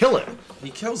just kill it. He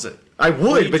kills it. I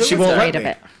would, you but do she with won't that? let Afraid me.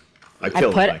 of it. I I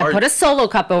kill put it. I put a solo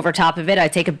cup over top of it. I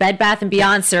take a Bed Bath and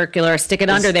Beyond circular, stick it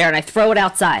under there, and I throw it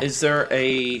outside. Is there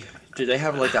a? Do they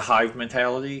have like a hive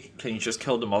mentality? Can you just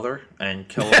kill the mother and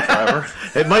kill it forever?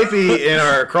 It might be in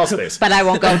our crawl space. But I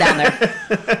won't go down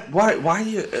there. Why? Why do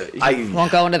you? I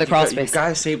Won't go into the crawl you space.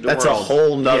 guys saved the that's a world.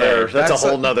 whole nother. Yeah, that's a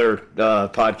whole nother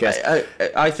podcast.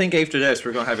 I think after this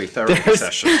we're gonna have a therapy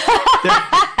session.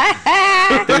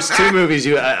 There's two movies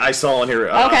I saw in here.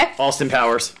 Okay. Austin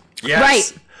Powers. Yes.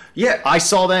 Right. Yeah. I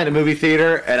saw that in a movie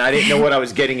theater, and I didn't know what I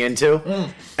was getting into,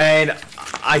 and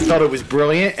I thought it was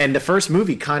brilliant. And the first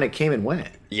movie kind of came and went,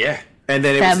 Yeah. and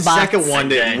then it was the Fembots. second one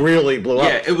that Again. really blew Yeah,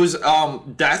 up. it was.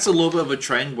 That's a little bit of a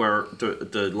trend where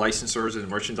the licensors and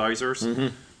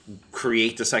merchandisers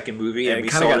create the second movie, and And we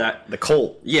it kind of saw got that. the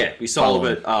cult. Yeah, we saw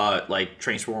following. it with like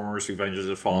Transformers: Revenge of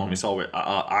the Fallen. We saw it with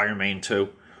Iron Man 2.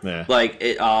 Yeah. Like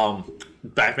it,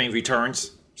 Batman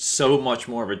Returns. So much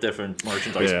more of a different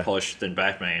merchandise Yeah. push than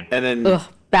Batman. And then Ugh,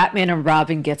 Batman and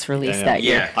Robin gets released that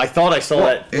year. Yeah. I thought I saw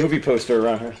that movie poster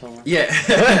around here somewhere. Yeah.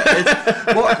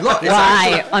 Well, look,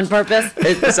 Why? On purpose?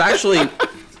 it's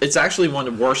actually one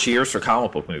of the worst years for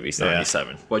comic book movies,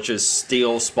 97, which is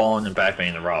Steel, Spawn, and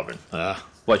Batman and Robin.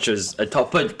 Which is a tough.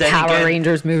 But then Power again,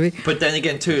 Rangers movie. But then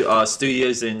again, too,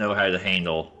 studios didn't know how to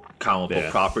handle comic book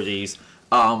Yeah. properties.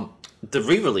 The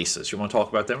re-releases. You want to talk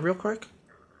about them real quick?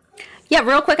 Yeah,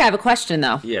 real quick, I have a question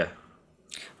though. Yeah.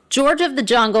 George of the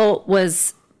Jungle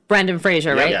was Brendan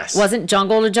Fraser, right? Yes. Wasn't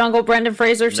Jungle to Jungle Brendan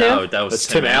Fraser too? No, that was That's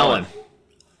Tim Allen.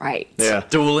 Right. Yeah.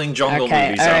 Dueling jungle Okay,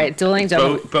 movies. all right, dueling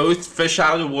jungle. Both fish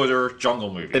out of the water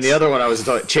jungle movies. And the other one I was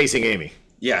talking, Chasing Amy.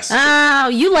 Yes. Oh,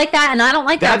 you like that, and I don't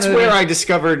like That's that movie. where I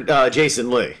discovered Jason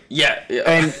Lee. yeah.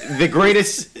 And the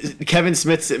greatest, Kevin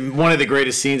Smith's, one of the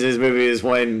greatest scenes in his movie is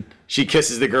when she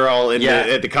kisses the girl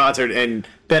at the concert and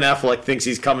Ben Affleck thinks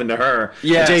he's coming to her.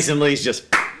 Yes. And Jason Lee's just...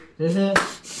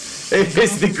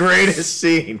 It's the greatest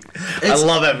scene. I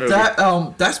love that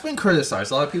movie. That's been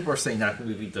criticized. A lot of people are saying that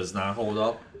movie does not hold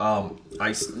up.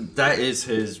 That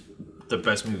is the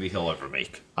best movie he'll ever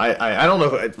make. I don't know.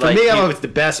 For Like, me, I don't know if it's the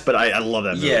best, but I love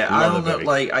that movie. Yeah, I love don't that know. movie.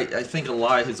 Like, I think a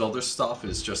lot of his other stuff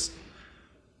is just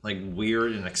like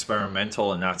weird and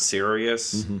experimental and not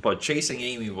serious. Mm-hmm. But Chasing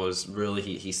Amy was really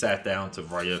he sat down to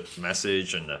write a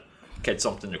message and to get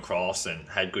something across and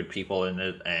had good people in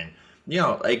it. And you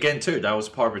know, again too, that was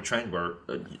part of a trend where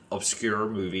obscure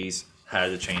movies had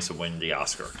a chance to win the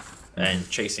Oscar, and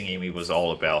Chasing Amy was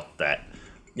all about that,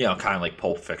 kind of like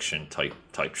Pulp Fiction type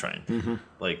trend.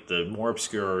 Like the more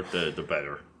obscure, the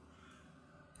better.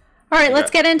 All right,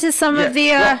 let's get into some of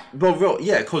the.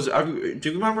 Because do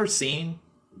you remember seeing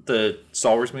the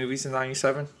Star Wars movies in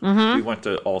 '97? We went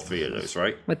to all 3 of those,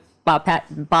 right? With Bob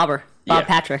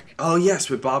Patrick. Oh yes,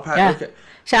 with Bob Patrick. Yeah.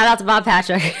 Shout out to Bob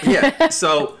Patrick. Yeah.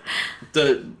 So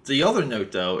the other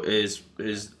note though is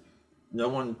no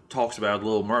one talks about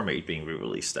Little Mermaid being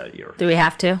re-released that year. Do we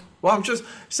have to? Well, I'm just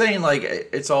saying, like,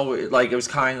 it's always like it was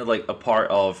kind of like a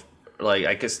part of, like,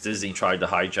 I guess Disney tried to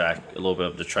hijack a little bit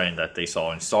of the trend that they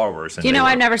saw in Star Wars. And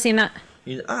I've never seen that.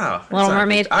 Little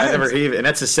Mermaid. I never even, and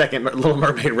that's the second Little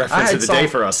Mermaid reference of the day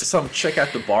for us. Some chick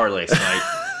at the bar last night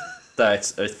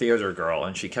that's a theater girl,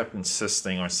 and she kept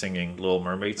insisting on singing Little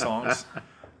Mermaid songs.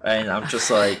 And I'm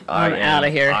just like, I'm out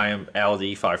of here. I am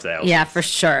LD 5000. Yeah, for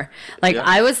sure. Like,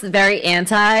 I was very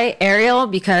anti-Ariel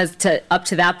because up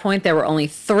to that point, there were only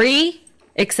 3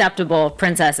 acceptable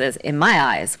princesses in my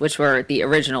eyes, which were the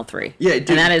original 3. Yeah, and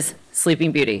that is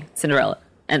Sleeping Beauty, Cinderella,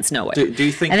 and Snow White. Do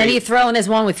you think? And then you throw in this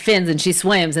one with fins, and she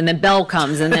swims, and then Belle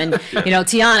comes, and then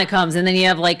Tiana comes, and then you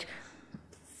have like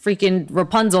freaking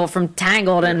Rapunzel from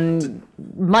Tangled and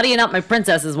muddying up my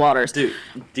princess's waters. Do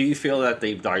you feel that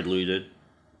they've diluted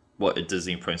what a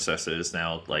Disney princess is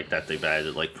now? Like that they've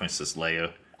added like Princess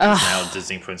Leia. Now a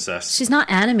Disney princess. She's not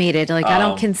animated. Like, I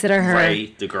don't consider her.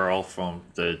 Rey, the girl from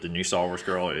the new Star Wars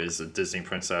girl, is a Disney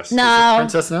princess. No.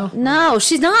 Princess now? No,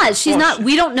 she's not. She's not.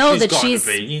 We don't know that she's.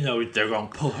 To be. They're going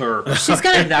to put her she's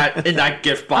gonna, in that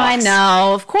gift box. I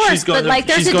know, of course. But, like,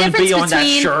 there's a difference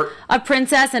between a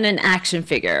princess and an action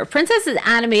figure. A princess is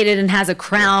animated and has a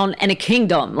crown and a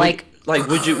kingdom. Like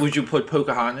would you put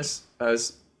Pocahontas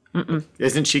as...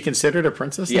 Isn't she considered a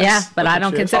princess? Yes. Yeah, but I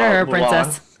don't consider her a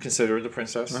princess. Consider her the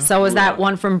princess. So is that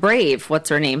one from Brave? What's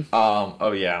her name?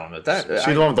 Oh yeah, I don't know that.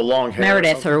 She's the one with the long hair.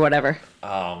 Meredith or whatever.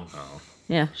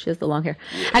 Yeah, she has the long hair.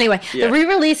 Yeah. Anyway, the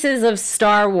re-releases of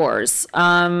Star Wars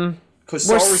were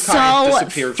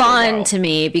so fun to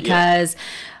me because.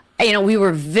 We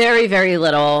were very, very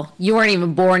little. You weren't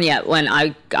even born yet when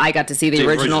I got to see the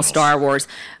original Star Wars.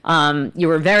 You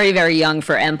were very, very young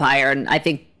for Empire, and I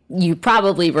think you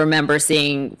probably remember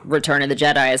seeing Return of the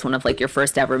Jedi as one of like your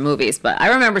first ever movies. But I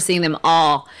remember seeing them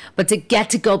all. But to get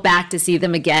to go back to see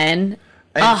them again,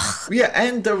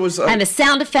 and there was and the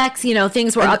sound effects,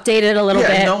 things were updated a little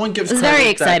bit. Yeah, no one gives credit very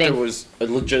exciting. That there was a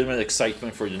legitimate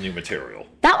excitement for the new material.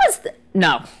 That was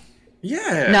no.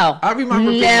 Yeah. No. I remember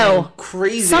being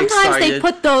crazy Sometimes excited they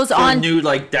put those for on new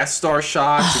like Death Star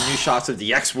shots and new shots of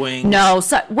the X-Wings. No,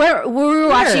 so where we were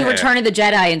watching Return of the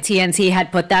Jedi and TNT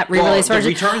had put that re-release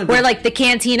version where like the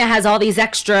cantina has all these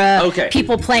extra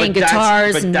people playing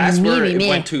guitars but and that's where it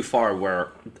went too far. Where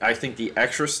I think the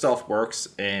extra stuff works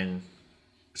in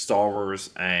Star Wars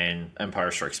and Empire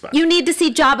Strikes Back. You need to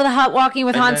see Jabba the Hutt walking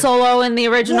with Han Solo in the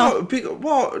original.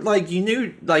 Well, like you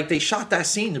knew, like they shot that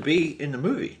scene to be in the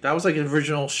movie. That was like an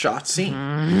original shot scene,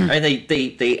 and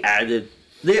they added,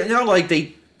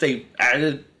 they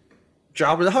added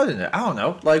Jabba the Hutt in it. I don't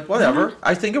know, like whatever.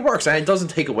 I think it works, and it doesn't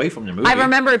take away from the movie. I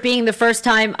remember it being the first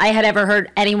time I had ever heard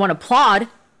anyone applaud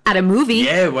at a movie.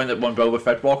 Yeah, when Boba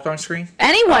Fett walked on screen.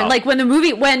 Anyone, like when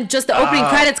just the opening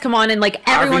credits come on and like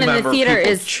everyone in the theater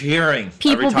is cheering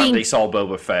every time they saw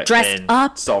Boba Fett dressed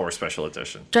up, Star Wars Special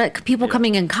Edition. People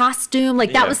coming in costume,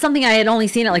 like that was something I had only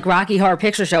seen at like Rocky Horror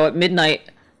Picture Show at midnight,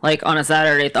 like on a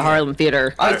Saturday at the Harlem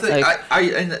Theater. I think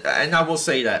and I will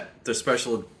say that the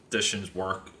special editions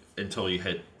work until you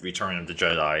hit Return of the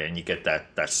Jedi and you get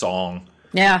that song.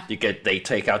 Yeah, they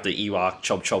take out the Ewok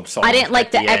Chub Chub song. I didn't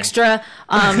like the extra.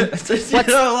 What's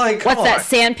that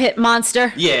sandpit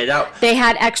monster? Yeah, they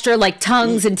had extra like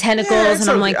tongues and tentacles, and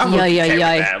I'm like,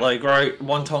 yeah. Like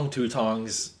one tongue, two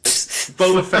tongues.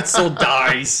 Boba Fett still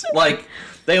dies. Like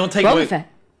they don't take away. Fett.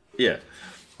 Yeah,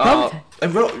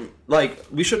 and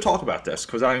we should talk about this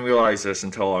because I didn't realize this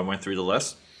until I went through the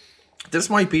list.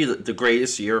 This might be the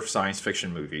greatest year of science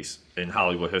fiction movies in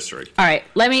Hollywood history. All right,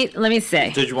 let me say.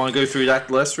 Did you want to go through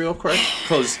that list real quick?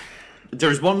 Because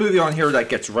there's one movie on here that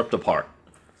gets ripped apart.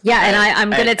 Yeah, and I'm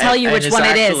going to tell you which one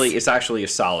it is. It's actually a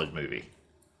solid movie.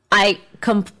 And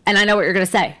I know what you're going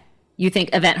to say. You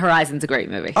think Event Horizon's a great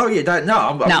movie? Oh yeah,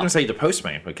 I'm going to say The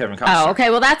Postman with Kevin Costner. Oh,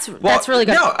 okay. Well, that's really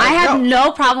good. I have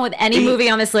no problem with any movie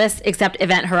on this list except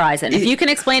Event Horizon. If you can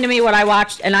explain to me what I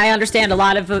watched, and I understand a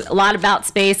lot about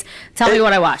space, tell me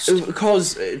what I watched.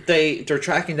 Because they're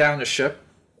tracking down the ship,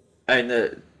 and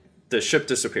the ship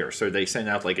disappears, so they send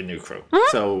out like a new crew.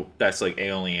 So that's like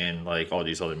Alien, like all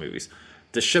these other movies.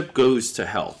 The ship goes to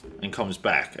hell and comes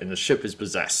back, and the ship is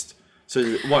possessed.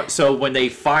 So what? So when they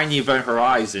find the Event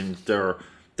Horizon,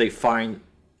 they find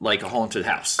like a haunted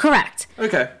house. Correct.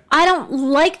 Okay. I don't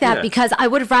like that Yeah. because I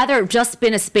would have rather have just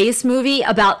been a space movie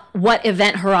about what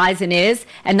Event Horizon is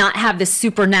and not have this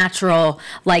supernatural,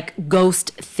 like,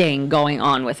 ghost thing going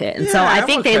on with it. And so I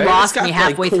think they lost me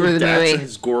halfway through the movie. And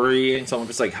it's gory, and some of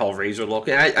it's like Hellraiser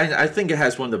looking. I think it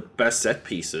has one of the best set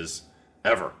pieces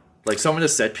ever. Like some of the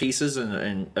set pieces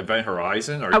in Event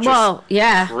Horizon are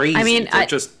just crazy. I mean, they're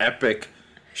just epic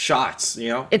shots, you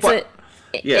know?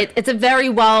 It's a very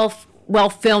well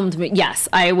filmed. Yes,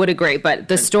 I would agree. But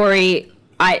the story,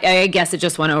 I guess it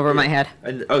just went over my head.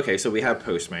 And okay, so we have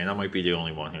Postman. I might be the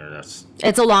only one here.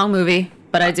 It's a long movie,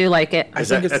 but I do like it.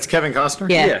 That's Kevin Costner?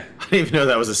 Yeah. I didn't even know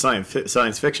that was a science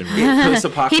fiction movie.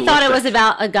 He thought it was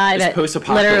about a guy that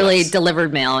literally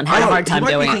delivered mail and had a hard time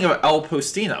doing it. You might be it. thinking of El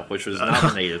Postino, which was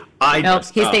nominated. Nope,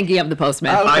 he's thinking of The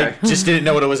Postman. Okay. I just didn't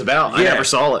know what it was about. I never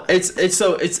saw it. It's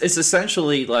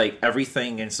essentially like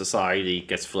everything in society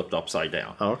gets flipped upside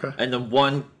down. Oh, okay. And the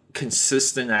one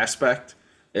consistent aspect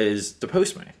is the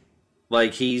Postman.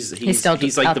 Like he's still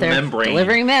like out the there membrane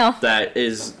delivering mail that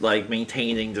is like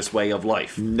maintaining this way of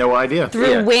life. No idea.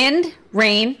 through wind,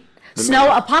 rain,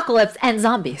 snow, apocalypse, and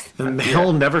zombies. The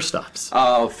mail never stops.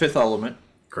 Fifth Element.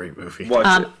 Great movie.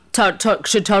 Watch it.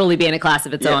 Should totally be in a class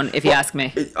of its own, if you ask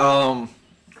me.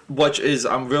 Which is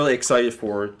I'm really excited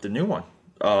for the new one.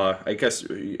 I guess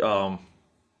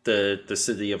the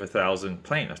City of a Thousand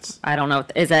Planets. I don't know.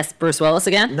 Is that Bruce Willis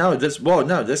again? No, this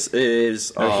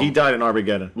is He died in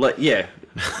Armageddon.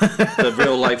 The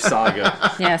real life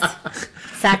saga. Yes.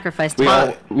 Sacrificed We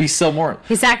himself. we still weren't.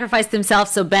 He sacrificed himself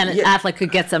so Ben Affleck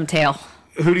could get some tail.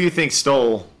 Who do you think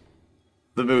stole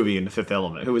the movie in The Fifth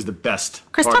Element? Who was the best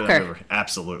Chris part of that Tucker. movie?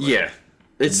 Absolutely. Yeah.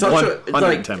 It's such a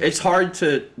 110%. it's hard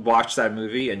to watch that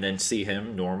movie and then see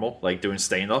him normal, like doing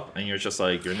stand up, and you're just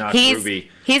like, you're not Ruby.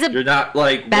 You're not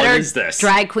like, better what is this?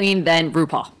 drag queen than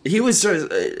RuPaul. He was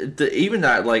just even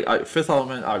that Fifth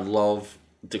Element. I love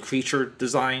the creature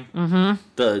design,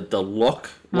 the look,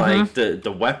 like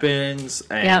the weapons,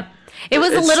 and Yep. It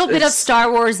was a little bit of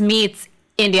Star Wars meets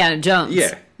Indiana Jones.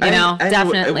 Yeah, and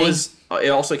definitely. It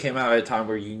also came out at a time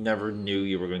where you never knew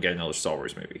you were going to get another Star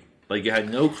Wars movie. Like you had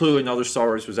no clue another Star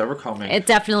Wars was ever coming. It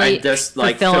definitely and just,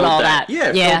 fulfilled all that.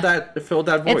 Yeah, filled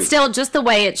that void. It's still just the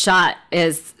way it's shot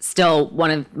is still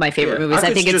one of my favorite movies.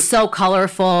 I think it's so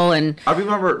colorful and. I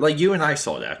remember, like you and I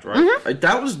saw that, right?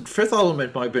 That was Fifth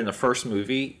Element. Might have been the first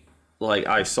movie like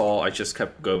I saw. I just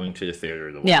kept going to the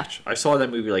theater to watch. Yeah. I saw that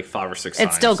movie like 5 or 6 times.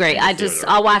 It's still great.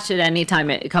 I'll watch it anytime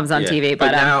it comes on TV.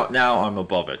 But now I'm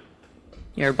above it.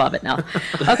 You're above it now.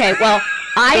 Okay, well,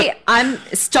 I'm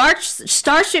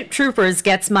Starship Troopers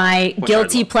gets my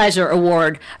Guilty Pleasure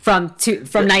Award from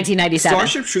 1997.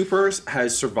 Starship Troopers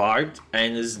has survived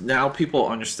and is now people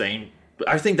understand.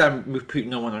 I think that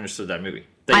no one understood that movie.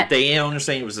 They didn't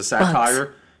understand it was a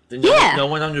satire. No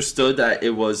one understood that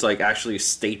it was like actually a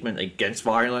statement against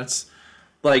violence.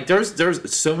 Like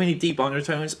there's so many deep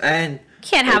undertones and.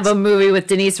 Can't have a movie with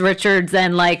Denise Richards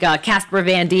and like Casper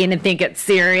Van Dien and think it's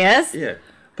serious. Yeah,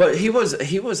 but he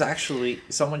was actually.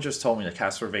 Someone just told me that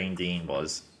Casper Van Dien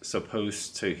was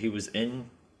supposed to. He was in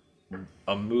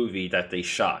a movie that they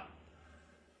shot.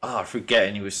 I forget,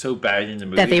 and he was so bad in the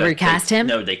movie that they recast him.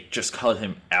 No, they just cut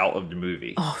him out of the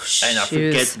movie. Oh, shoot. And I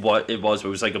forget what it was. But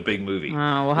it was like a big movie.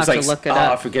 Oh, we'll have to look it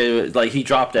up. I forget. Like he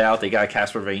dropped out. They got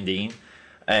Casper Van Dien.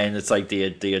 And it's like the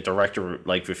director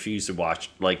like refused to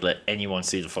let anyone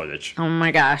see the footage. Oh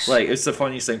my gosh! Like it's the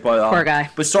funniest thing, but poor guy.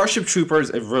 But Starship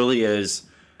Troopers, it really is.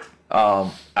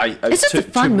 It's just a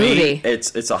fun movie.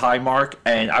 It's a high mark,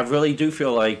 and I really do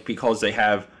feel like because they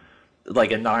have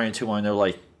like a 9 and 2 on their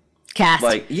like cast,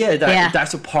 like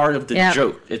that's a part of the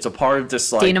joke. It's a part of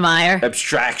this like Dina Meyer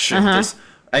abstraction.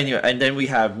 And then we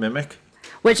have Mimic,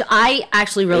 which I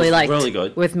actually really liked. Really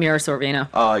good with Mira Sorvino.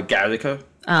 Gattaca.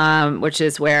 Which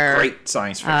is where great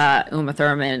science fiction. Uma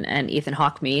Thurman and Ethan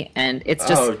Hawke meet, and it's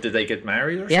just. Oh, did they get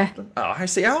married or something? Oh, I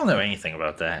see. I don't know anything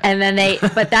about that. And then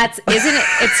but that's isn't it?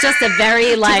 It's just a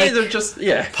very like. They're just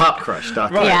pop crush.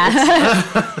 Right.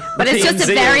 Yeah, but it's just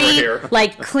a very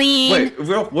like clean. Wait,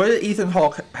 what did Ethan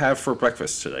Hawke have for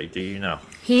breakfast today? Do you know?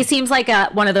 He seems like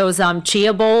one of those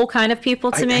chia bowl kind of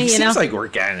people to me. He seems like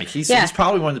organic. He's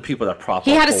probably one of the people that prop.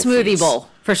 He had a smoothie bowl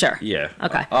for sure. Yeah.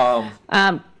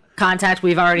 Okay. Contact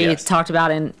we've already talked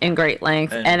about in great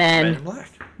length, and then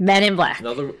Men in Black.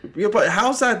 But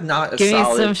how's that not a Give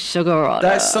solid? me some sugar water.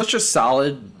 That's such a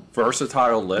solid,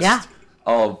 versatile list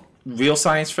of real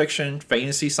science fiction,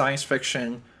 fantasy science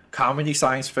fiction, comedy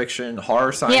science fiction,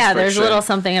 horror science fiction. Yeah, there's a little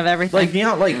something of everything.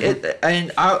 Like it,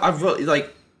 and I really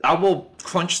I will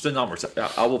crunch the numbers.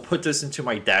 I will put this into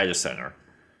my data center.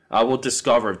 I will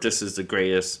discover if this is the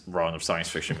greatest run of science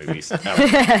fiction movies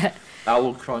ever. I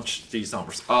will crunch these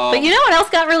numbers. But you know what else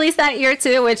got released that year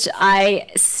too, which I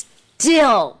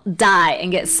still die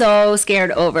and get so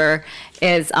scared over,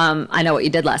 is I Know What You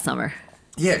Did Last Summer.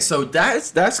 Yeah, so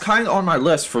that's kind of on my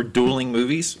list for dueling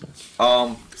movies.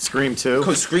 Scream 2.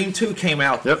 Because Scream 2 came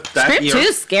out Yep. that Scream year. 2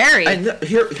 is scary. And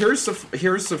here's the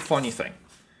funny thing.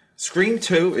 Scream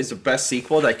 2 is the best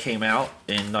sequel that came out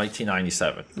in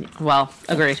 1997. Well,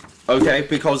 agreed. Okay,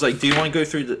 because do you want to go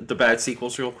through the bad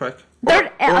sequels real quick?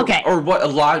 Okay. Or what a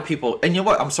lot of people, and you know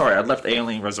what? I'm sorry, I left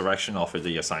Alien Resurrection off of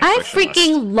the science I fiction list.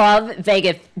 freaking love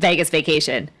Vegas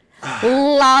Vacation.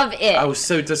 Love it. I was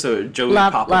so Joey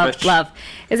love, Popovich. love.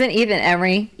 Isn't Ethan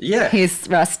Emery? Yeah. He's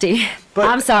rusty. But-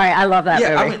 I'm sorry. I love that Yeah,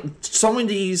 movie. I mean, some of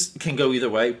these can go either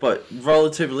way, but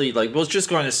relatively, we're just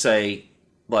going to say,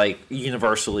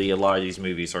 universally, a lot of these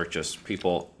movies are just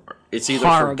people. It's either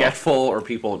Horrible. forgetful or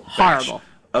people. Horrible. Bash.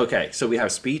 Okay, so we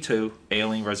have Speed 2,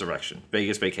 Alien Resurrection,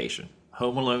 Vegas Vacation,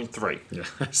 Home Alone 3,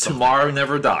 Tomorrow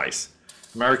Never Dies,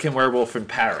 American Werewolf in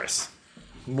Paris,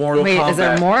 Mortal Wait, Kombat, is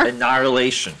there more?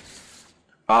 Annihilation.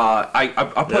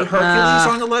 I put Hercules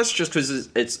on the list just because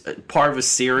it's part of a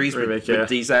series Remake, with yeah.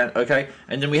 these. Okay,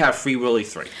 and then we have Free Willy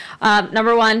 3.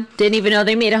 Number one, didn't even know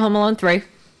they made a Home Alone 3.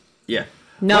 Yeah.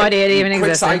 No idea it even quick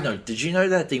existed. Side note: did you know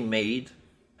that they made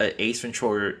an Ace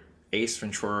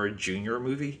Ventura Jr.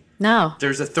 movie? No.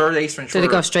 There's a third Ace Ventura. Did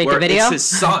it go straight to where video? It's his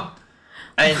son,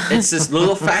 and it's this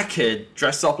little fat kid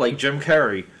dressed up like Jim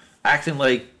Carrey, acting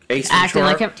like Ace Acting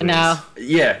Ventura. like him? No.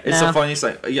 Yeah, it's No. the funniest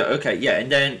thing. Yeah, okay, yeah,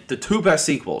 and then the two best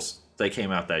sequels that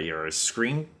came out that year is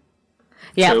Scream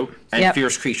Yep. 2 and Yep.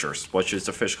 Fierce Creatures, which is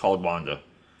The Fish Called Wanda.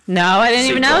 No, I didn't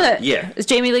even know Sequel. that. Yeah. Is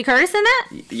Jamie Lee Curtis in that?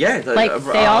 Yeah, Like,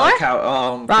 they all are?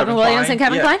 Robin Kevin Williams Kline. and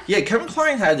Kevin yeah. Kline? Yeah, Kevin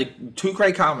Kline had two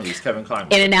great comedies. Kevin Kline.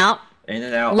 In and Out. In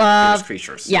and Out. Love. Fierce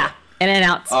Creatures. Yeah. In and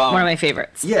Out's one of my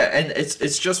favorites. Yeah, and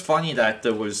it's just funny that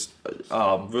there was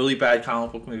really bad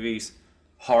comic book movies,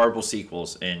 horrible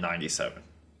sequels in '97.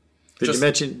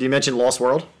 Did you mention Lost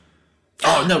World?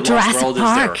 Oh no, Jurassic Lost World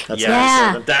Park. is there. That's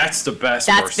Yeah. That's the best.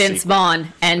 That's worst Vince sequel.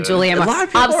 Vaughn and Julianne A lot Moore. of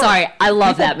people I'm sorry. I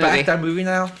love that people movie. back that movie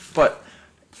now, but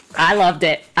I loved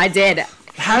it. I did.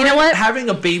 having, you know what? Having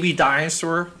a baby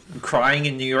dinosaur crying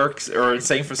in New York or in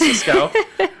San Francisco,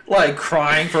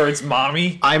 crying for its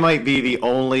mommy. I might be the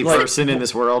only Like- person in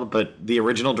this world, but the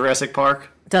original Jurassic Park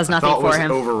Does I nothing thought for was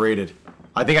him. overrated.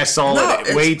 I think I saw No,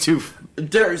 it way too.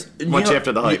 There's Much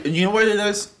after the hype. You know what it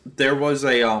is? There was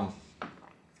a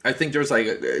I think there's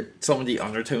some of the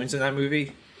undertones in that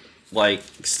movie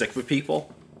stick with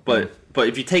people, but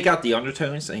if you take out the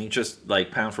undertones and you just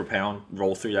pound for pound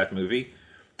roll through that movie,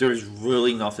 there's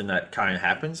really nothing that kind of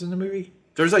happens in the movie.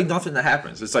 There's nothing that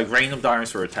happens. It's random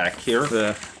dinosaur attack here,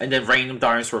 Yeah. and then random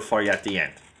dinosaur fight at the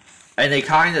end. And they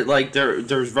kind of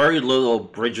there's very little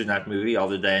bridge in that movie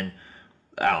other than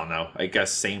I don't know. I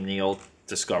guess Sam Neill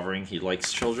discovering he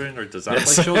likes children or does not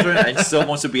Yes. like children and still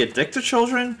wants to be a dick to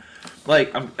children.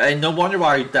 And no wonder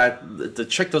why the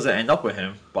chick doesn't end up with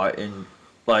him. But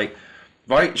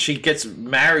right, she gets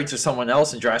married to someone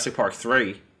else in Jurassic Park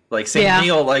 3. Sam Yeah.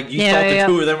 Neill, you Yeah, thought the yeah.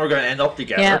 two of them were going to end up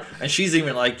together, Yeah. and she's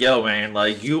even yo man,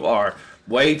 you are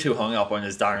way too hung up on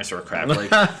this dinosaur crap.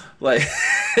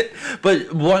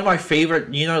 But one of my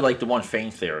favorite, the one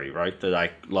fan theory, right, that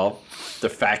I love, the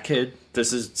fat kid.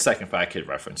 This is second fat kid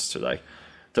reference today.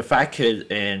 The fat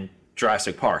kid in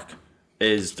Jurassic Park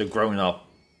is the grown-up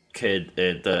kid,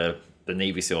 the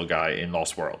Navy SEAL guy in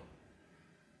Lost World.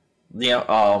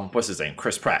 Yeah, what's his name?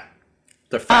 Chris Pratt.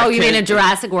 The fat Oh, you kid, mean in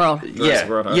Jurassic World? Yeah,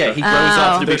 World, okay. yeah. He grows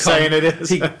up to They're become. saying it is.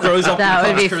 He grows up. That to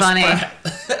would become be Chris funny.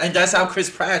 Pratt. And that's how Chris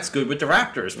Pratt's good with the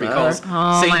Raptors because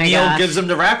Oh St. my Neil gosh. gives him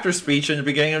the Raptor speech in the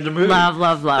beginning of the movie. Love,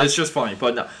 love, love. It's just funny,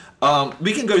 but no.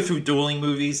 We can go through dueling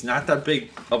movies. Not that big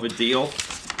of a deal.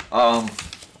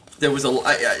 There was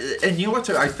and you know what?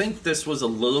 I think this was a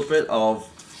little bit of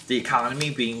the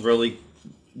economy being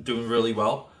doing really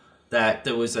well. That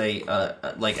there was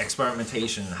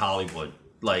experimentation in Hollywood,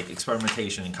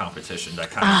 experimentation and competition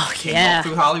that kind of came yeah. up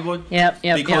through Hollywood. Yep,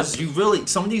 Because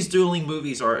some of these dueling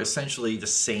movies are essentially the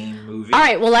same movie. All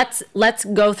right, well let's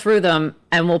go through them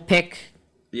and we'll pick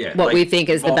Yeah, what we think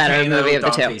is the better Volcano, movie of the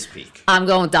two. Dante's Peak. I'm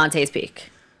going with Dante's Peak.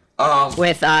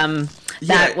 With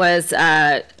that was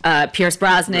Pierce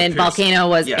Brosnan, Pierce, Volcano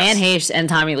was yes. Anne Heche and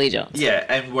Tommy Lee Jones. Yeah,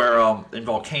 and where in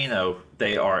Volcano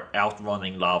they are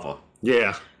outrunning lava.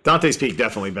 Yeah, Dante's Peak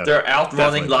definitely better. They're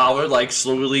outrunning Definitely. lava,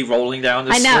 slowly rolling down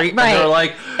the I know, street. right. And they're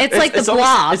like, It's like the almost,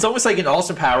 Blob. It's almost like in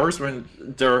Austin Powers when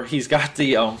he's got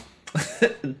the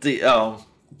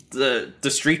the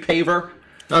street paver.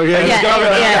 Oh yeah, Yeah, Going yeah,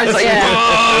 down, yeah. it's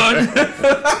like,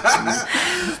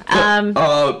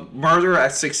 run! Murder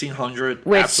at 1600,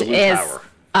 Which Absolute is Power.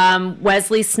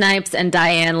 Wesley Snipes and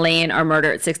Diane Lane are Murder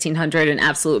at 1600, and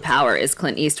Absolute Power is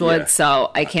Clint Eastwood. Yeah.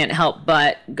 So I can't help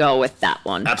but go with that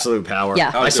one. Absolute Power.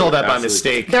 Yeah. I saw that by Absolute.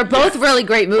 mistake. They're both really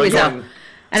great movies, yeah. though.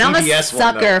 And I'm a TBS one,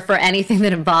 sucker though. for anything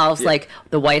that involves like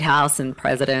the White House and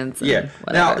presidents. And Yeah.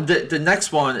 Whatever. Now the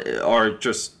next one are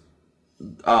just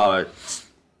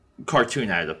cartoon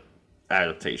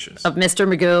adaptations. Of Mr.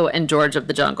 Magoo and George of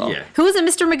the Jungle. Yeah. Who was in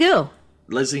Mr. Magoo?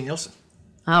 Leslie Nielsen.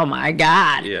 Oh my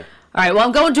God. Yeah. All right. Well,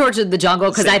 I'm going George of the Jungle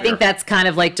because Same I think here. that's kind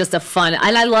of like just a fun.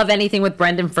 And I love anything with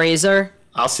Brendan Fraser.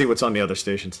 I'll see what's on the other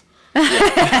stations.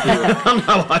 I'm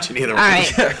not watching either All one.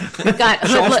 right. We've got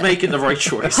Sean's making the right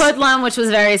choice. Hoodlum, which was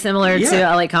very similar to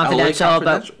Yeah. LA Confidential,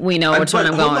 but we know which one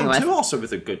I'm going with. Too, also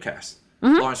with a good cast.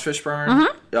 Lawrence Fishburne,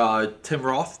 Tim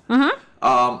Roth.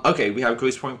 Okay, we have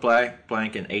Grosse Pointe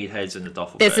Blank and 8 Heads in the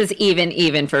Duffel This Bag. is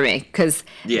even for me because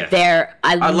Yeah.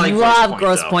 I like love Grosse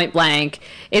Grosse Pointe, Pointe Blank.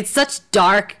 It's such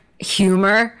dark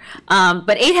humor,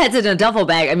 but 8 Heads in a Duffel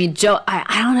Bag. I mean,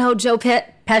 I don't know, Joe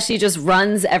Pesci just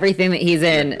runs everything that he's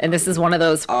in, and this is one of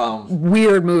those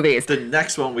weird movies. The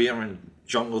next one we are in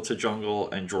Jungle to Jungle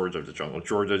and George of the Jungle.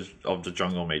 George of the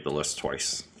Jungle made the list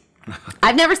twice.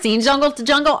 I've never seen Jungle to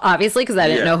Jungle, obviously, because I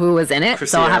didn't know who was in it,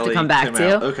 Chrissy so I'll have to Alley come back came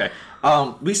to. out. Okay.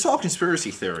 We saw Conspiracy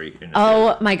Theory in the Oh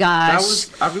theater. my gosh. That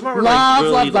was, I remember loved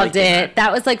really loved liking it.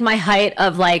 That was like my height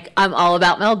of like I'm all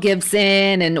about Mel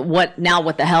Gibson and what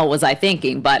the hell was I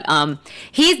thinking? But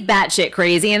he's batshit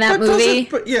crazy in that movie.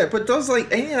 But does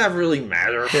like any of that really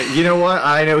matter? You know what?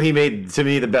 I know he made, to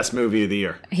me, the best movie of the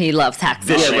year. He loves Hacksaw.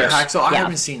 This Yeah, year. but Hacksaw, I Yeah.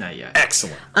 haven't seen that yet.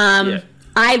 Excellent. Yeah.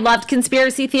 I loved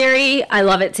Conspiracy Theory. I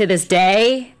love it to this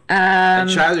day.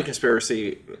 And Shadow the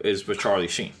Conspiracy is with Charlie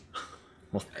Sheen.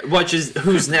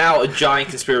 Who's now a giant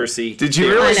conspiracy. Did you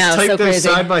theorist. realize I know, type so those crazy.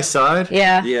 side by side?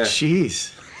 Yeah. Yeah.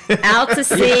 Jeez. Out to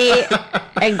Sea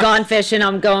and Gone Fishing.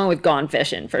 I'm going with Gone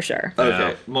Fishing for sure.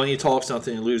 Okay. Money Talks,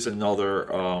 Nothing to Lose, another.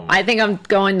 I think I'm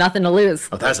going Nothing to Lose.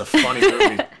 Oh, that's a funny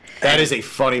movie. That is a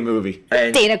funny movie.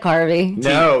 And Dana Carvey.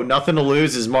 No, Nothing to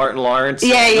Lose is Martin Lawrence.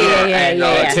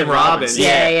 and, Tim Robbins.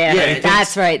 Yeah. Yeah,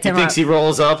 That's right. He Tim thinks he Robbins.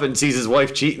 rolls up and sees his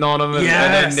wife cheating on him, and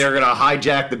then Yes. they're gonna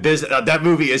hijack the business. That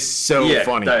movie is so yeah,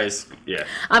 funny. that is, yeah.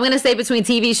 I'm going to say between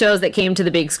TV shows that came to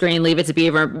the big screen, Leave It to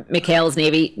Beaver, McHale's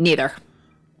Navy, neither.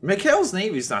 McHale's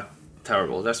Navy's not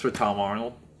terrible. That's with Tom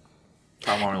Arnold.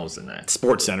 Tom Arnold's in that.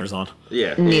 Sports Center's on.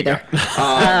 Yeah. there you Neither. go.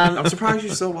 I'm surprised you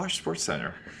still watch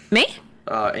SportsCenter. Me?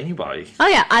 Anybody. Oh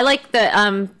yeah, I like the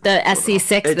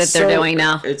SC6 that they're doing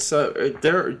now. It's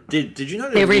did you know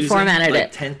They they're losing, reformatted like,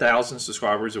 it. 10,000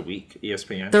 subscribers a week?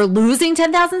 ESPN. They're losing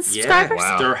 10,000 subscribers?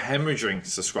 Yeah, they're hemorrhaging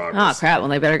subscribers. Oh crap! Well,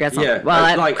 they better get some. Yeah, well,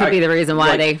 that like, could be the reason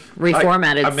why like, they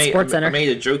reformatted I SportsCenter. made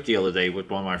a joke the other day with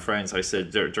one of my friends. I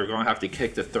said they're going to have to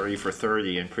kick the 30 for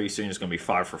 30, and pretty soon it's going to be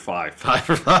 5 for 5. 5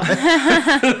 for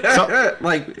 5.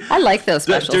 Like I like those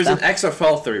specials. there's though. an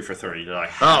XFL 30 for 30 that I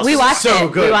have. Oh, We watched so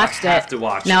it. good. We watched I have it. to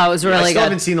watch No, it. it was I really still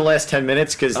haven't good. seen the last 10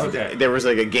 minutes because Okay. there was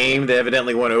like a game that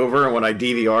evidently went over, and when I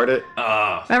DVR'd it,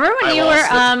 Remember when I you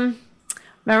lost were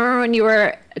remember when you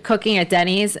were cooking at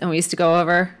Denny's and we used to go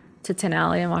over to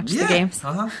Tenali and watch the games?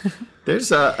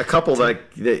 there's a couple that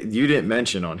you didn't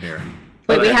mention on here.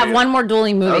 Wait, we Okay. have one more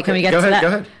dueling movie. Okay, Can we get go to ahead, that? go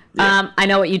ahead. I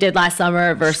Know What You Did Last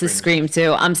Summer versus Scream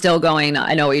 2. I'm still going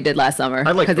I Know What You Did Last Summer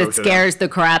I like because it both of them. scares the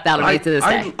crap out of me to this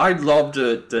day. I love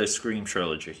the Scream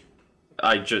trilogy.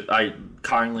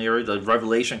 Karen Leary, the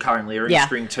Revelation Karen Leary, Yeah,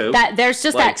 Scream 2. that there's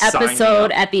just Like, that sign me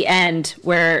episode up. at the end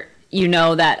where you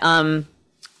know that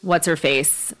what's her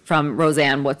face from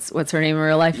Roseanne? What's her name in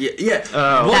real life? Yeah.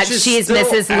 That Which is she's still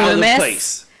Mrs. out of Loomis.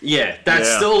 place. Yeah, that's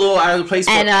Yeah. still a little out of place.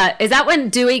 But And is that when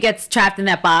Dewey gets trapped in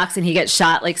that box and he gets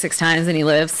shot like 6 times and he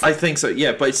lives? I think so.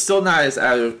 Yeah, but it's still not as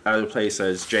out of place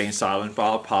as Jane Silent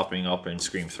Bob popping up in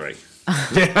Scream 3.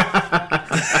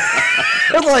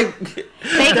 Like,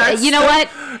 that's You know what?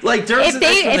 like there's If an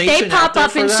they explanation pop out there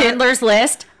up for in that. Schindler's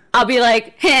List, I'll be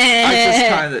like, I just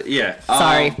kind of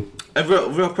Sorry. And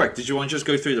real quick, did you want to just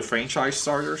go through the franchise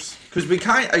starters? Because we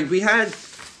had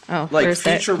oh, like where's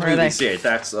that? feature Where are they? movies. Yeah,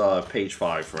 that's page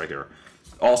 5 right here.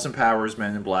 Austin Powers,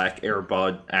 Men in Black, Air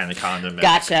Bud, Anaconda. Man.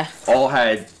 Gotcha. All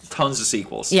had tons of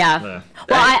sequels. Yeah. Yeah.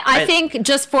 Well, I And- think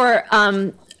just for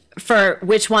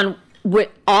which one,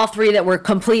 all 3 that were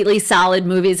completely solid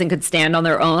movies and could stand on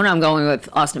their own, I'm going with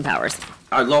Austin Powers.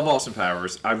 I love Austin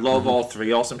Powers. I love all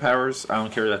 3 Austin Powers. I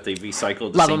don't care that they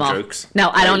recycled the Love same them all. jokes. No,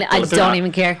 I don't. I Those- don't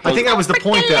even care. I think that was the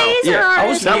point, though. Freaking laser Yeah, I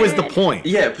was- artist. That was the point.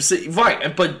 Yeah, but see,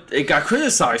 right, but it got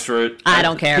criticized for it. I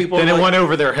don't care. People Then are it like- went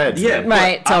over their heads. Yeah, then.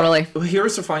 Right, but totally.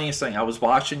 Here's the funniest thing. I was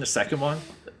watching the second one,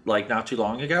 like not too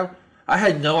long ago. I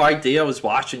had no idea I was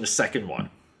watching the second one.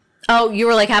 Oh, you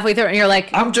were like halfway through, and you're like,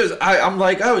 I'm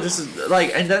like, oh, this is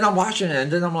like, and then I'm watching it,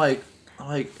 and then I'm like,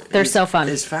 they're so fun.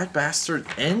 Is Fat Bastard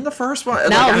in the first one?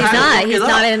 No, Like, he's not. He's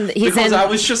not in. He's because in. I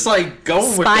was just like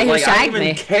going with Spy it. Who Like I Shagged didn't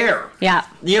even Me. care. Yeah.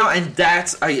 You know, and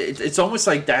it's almost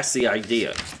like that's the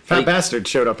idea. Fat Like, Bastard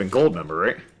showed up in Goldmember,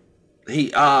 right? he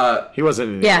He wasn't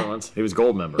in the Yeah. other ones. He was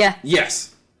Goldmember. Yeah.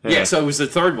 yes. Yeah. Yeah, so it was the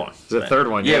third one. It was the third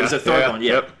one. Yeah, it was the third Yeah. one.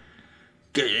 Yeah. Yep.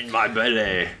 Get in my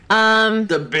belly.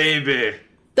 The baby.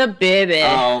 The baby.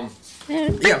 Yeah,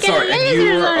 I'm sorry. And you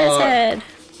were,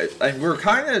 and we're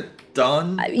kind of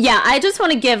done. Yeah, I just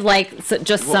want to give like just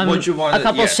What some would you wanna- a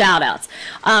couple yeah. shout outs.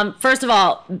 First of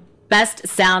all, best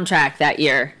soundtrack that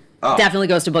year definitely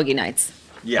goes to Boogie Nights.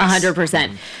 Yes.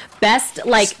 100%. Best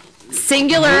like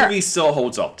singular Movie still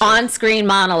holds up. To it. on-screen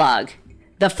monologue.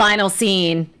 The final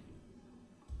scene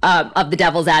of The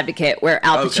Devil's Advocate, where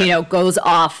Al Okay. Pacino goes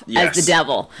off Yes. as the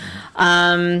devil.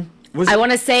 Was I it-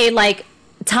 want to say like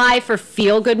tie for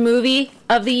feel good movie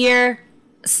of the year,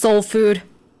 Soul Food.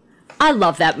 I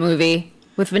love that movie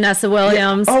with Vanessa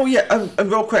Williams. Oh yeah,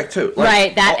 and real quick too. Like,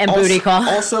 Right, that and Booty Call.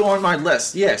 Also on my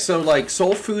list. Yeah, so like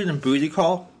Soul Food and Booty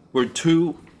Call were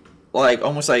two, like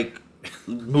almost like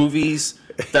movies.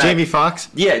 That, Jamie Foxx.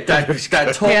 Yeah, that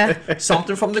took Yeah.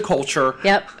 something from the culture.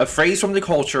 Yep. A phrase from the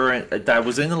culture that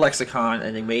was in the lexicon,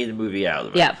 and they made a movie out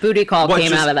of it. Yeah, Booty Call Which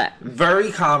came is out of that.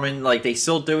 Very common. Like they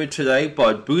still do it today,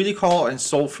 but Booty Call and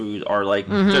Soul Food are like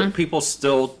people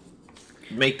still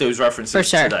make those references For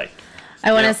sure. today.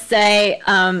 I want to Yeah.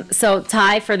 say, so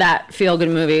tie for that feel good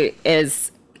movie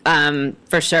is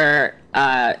for sure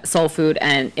Soul Food,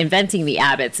 and Inventing the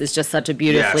Abbots is just such a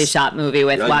beautifully Yes. shot movie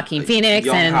with Joaquin Phoenix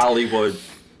Young and Hollywood.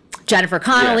 Jennifer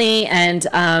Connelly and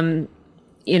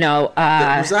you know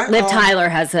Was that, Liv Tyler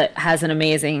has an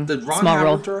amazing Did Ron small Howard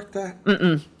role. direct that?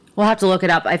 We'll have to look it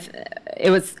up. It's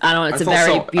I don't know. It's a I thought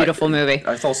very so- beautiful movie.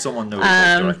 I thought someone knew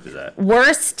directed that.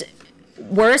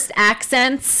 Worst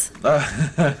accents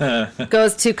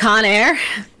goes to Con Air.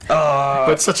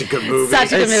 But such a good movie. Such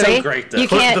a good It's so movie. great, though. You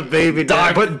Put Put can't. the baby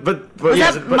down. But Was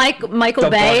yeah, that but- Michael The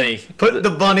Bay? bunny. Put the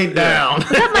bunny down. Was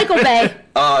that Michael Bay?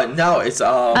 No, it's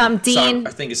Dean-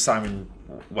 I think it's Simon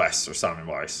West or Simon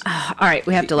Weiss. All right,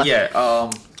 we have to look. Yeah.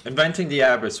 Inventing the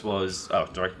Abbots was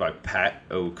directed by Pat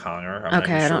O'Connor. I'm not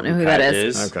Okay, even I sure don't know who that Pat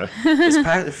is. Okay. Is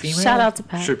Pat a female? Shout out to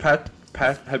Pat. Should Pat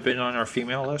have been on our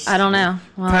female list? I don't know.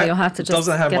 Well, Pat you'll have to just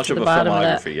doesn't have get much to of the a bottom of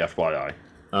that. filmography,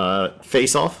 FYI.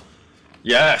 Face Off.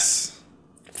 Yes.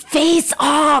 Face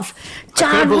Off, I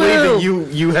John can't believe Woo.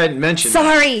 that you hadn't mentioned.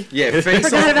 Sorry. Yeah, Face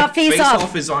Forgot Off. about Face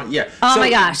Off. is on. Yeah. Oh my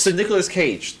gosh. So Nicolas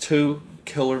Cage, 2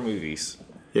 killer movies.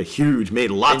 Yeah, huge.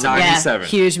 Made lots In of. nine- Yeah, 97.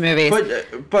 huge movies.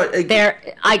 But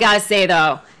I gotta say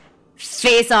though,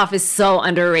 Face Off is so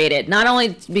underrated. Not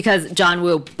only because John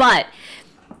Woo, but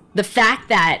the fact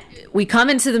that we come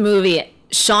into the movie,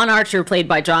 Sean Archer, played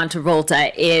by John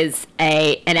Travolta, is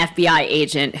an FBI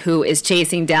agent who is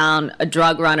chasing down a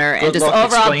drug runner and Good just luck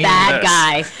overall explaining bad this.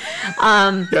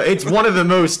 guy. Yeah, it's one of the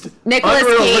most Nicolas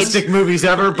unrealistic Cage. movies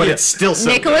ever, but it's still so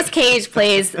Nicolas good. Cage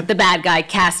plays the bad guy,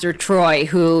 Castor Troy,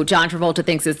 who John Travolta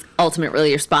thinks is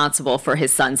ultimately responsible for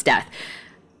his son's death.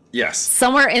 yes.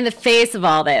 Somewhere in the face of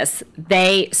all this,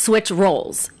 they switch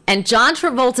roles. And John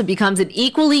Travolta becomes an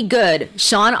equally good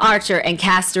Sean Archer and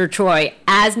Castor Troy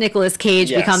as Nicolas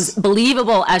Cage Yes. becomes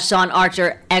believable as Sean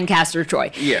Archer and Castor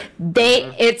Troy. Yeah.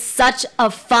 It's such a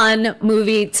fun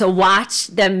movie to watch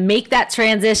them make that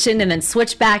transition and then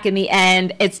switch back in the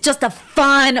end. It's just a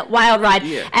fun, wild ride.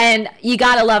 Yeah. And you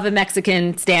gotta love a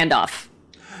Mexican standoff.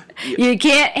 You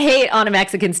can't hate on a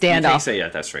Mexican You can't standoff. say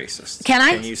that. That's racist. Can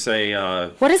I? Can you say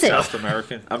What is it? South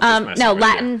American? I'm just messing No, with you.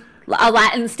 Latin. A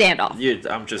Latin standoff.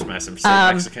 I'm just messing. Say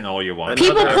Mexican all you want.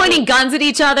 People Whatever. pointing guns at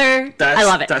each other. I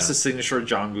love it. That's the signature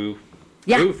John Woo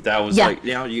Yeah. move. That was Yeah. like, we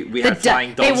had The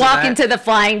flying doves. they walk in that. into the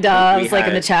flying doves We like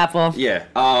in the had- chapel. Yeah.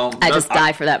 I just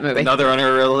die for that movie. Another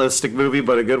unrealistic movie,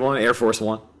 but a good one. Air Force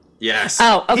One. Yes.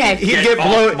 Oh, okay. He'd Get get off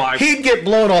blown. my- He'd get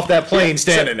blown off that plane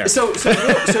standing there. So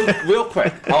real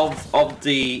quick, of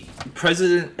the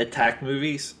president attack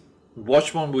movies,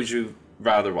 which one would you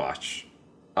rather watch?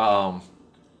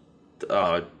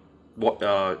 Hold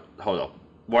up,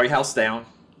 White House Down.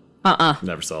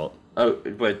 Never saw it. Oh,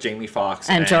 with Jamie Foxx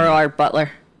And Gerard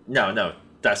Butler. No,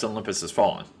 that's Olympus Has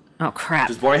Fallen. Oh crap.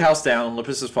 There's White House Down,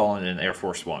 Olympus Has Fallen, and Air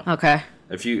Force One. Okay.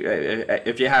 If you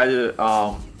had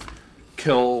to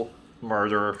kill,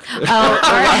 murder,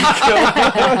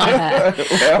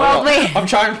 Well, wait. I'm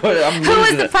trying to put. I'm Who was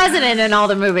losing the it. president in all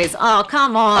the movies? Oh,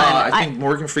 come on. I think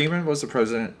Morgan Freeman was the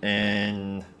president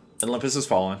in Olympus Has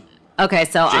Fallen. Okay,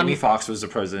 so Jamie Foxx was the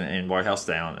president in White House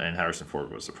Down, and Harrison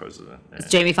Ford was the president. And,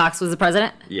 Jamie Foxx was the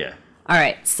president? yeah. All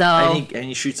right, so And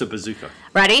he shoots a bazooka.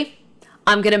 ready?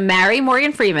 I'm gonna marry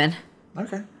Morgan Freeman.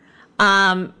 Okay.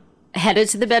 Headed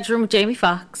to the bedroom with Jamie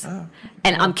Foxx, and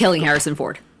I'm killing Harrison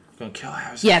Ford. Gonna kill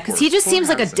Harrison. Yeah, because he just Poor seems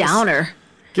like a Harrison. downer.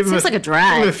 Seems like a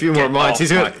drag. Give him a few more Get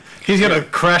months. off He's gonna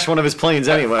crash one of his planes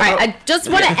anyway. All right, I just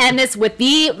want to end this with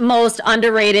the most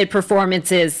underrated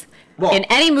performances Well, in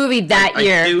any movie that I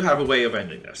year. do have a way of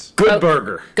ending this. Good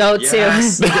Burger. Go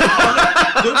Yes. to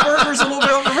Good Burger's a little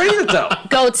bit underrated, though.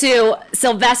 go to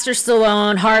Sylvester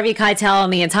Stallone, Harvey Keitel,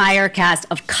 and the entire cast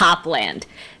of Copland.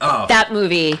 Oh. That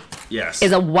movie Yes.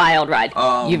 is a wild ride.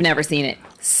 You've never seen it.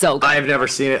 So good. I've never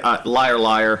seen it. Liar,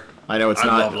 Liar. I know it's I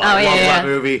not. love Liar. Oh, yeah, love yeah. that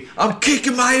movie. I'm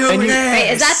kicking my own And you- ass. Wait,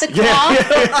 is that the claw?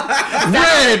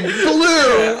 Red,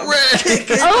 blue, red.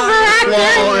 Overactor?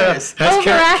 Oh, yeah. Has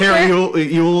Overactor? Carrie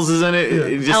Ewells is in it.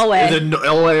 It just, Elway. is it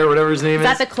Elway or whatever his name Is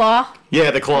that the claw?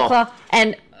 Yeah, the claw. Claw.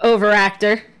 And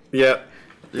Overactor. Yeah.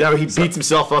 Yeah, he beats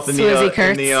himself up in Swizzy the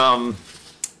Kurtz. the outtakes.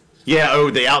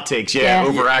 Yeah,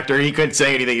 Yeah. Overactor. He couldn't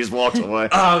say anything. He just walks away.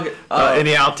 Okay. In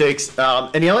the outtakes.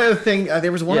 And the only other thing,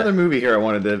 there was one Yeah. other movie here I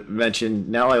wanted to mention.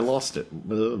 Now I lost it.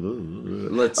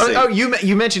 Let's see.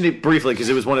 You mentioned it briefly because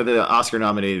it was one of the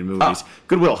Oscar-nominated movies.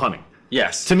 Good Will Hunting.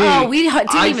 Yes. To me, Oh, we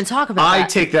didn't even talk about I that.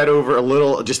 take that over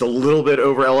just a little bit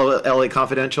over L.A.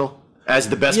 Confidential as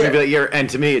the best Yeah. movie that year, and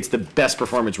to me, it's the best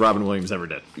performance Robin Williams ever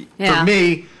did. Yeah. For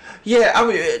me, Yeah, I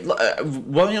mean,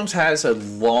 Williams has a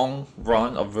long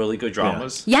run of really good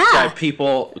dramas. Yeah. That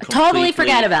people Totally completely-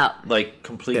 forget about. Like,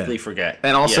 completely Yeah. forget.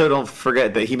 and also Yeah. don't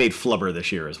forget that he made Flubber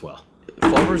this year as well.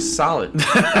 Flubber's solid.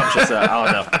 I'm just, I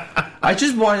don't know. I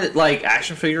just wanted, like,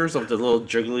 action figures of the little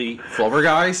jiggly Flubber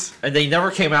guys, and they never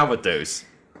came out with those.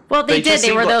 Well, they They did. just They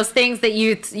seem were like- those things that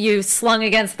you slung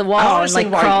against the I wall don't and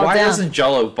understand like crawled why down. doesn't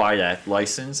Jell-O buy that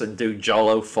license and do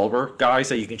Jell-O Flubber guys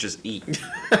that you can just eat?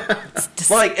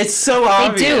 Like, it's so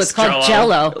obvious. do. It's called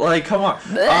Jell-O. Like, come on.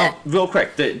 Real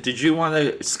quick, did you want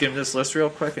to skim this list real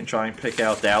quick and try and pick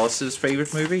out Dallas's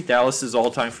favorite movie? Dallas's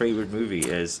all-time favorite movie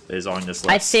is on this list.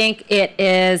 I think it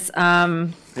is.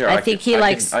 Here, I think he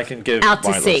likes I can give Out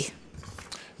to my Sea. list.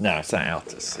 No, it's not Out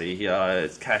to Sea.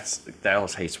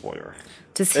 Dallas hates water.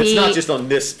 To see. It's not just on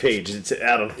this page; it's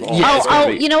out of all. Yeah, it's gonna Oh,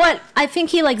 be- you know what? I think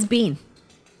he likes Bean.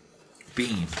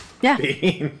 Bean. Yeah,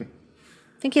 I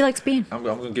think he likes Bean. I'm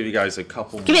going to give you guys a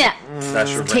couple. Give me that.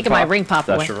 That's your Taking my ring pop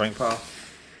That's away. your ring pop.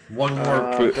 One more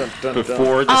dun,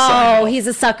 before the Oh, sign. he's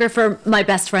a sucker for my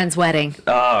best friend's wedding.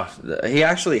 He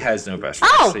actually has no best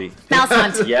friend. Oh, See? Mouse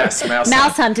Hunt. Yes, Mouse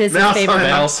Mouse Hunt is his Mouse favorite. Hunt.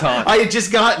 Mouse Hunt. I had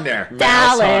just gotten there.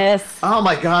 Dallas. Oh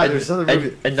my God! There's another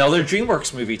movie Another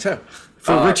DreamWorks movie too.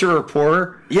 for richer or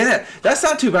poorer. Yeah, that's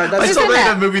not too bad. I That's saw in that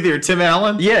that? in a movie theater. Tim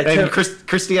Allen. Yeah, and Tim-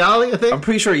 Christy Alley, I think. I'm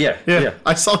pretty sure. Yeah.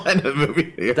 I saw that in a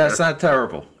movie theater. That's not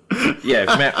terrible. Yeah,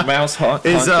 Mouse Hunt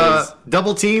Is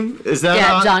Double Team? Is that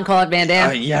Yeah, on? John Claude Van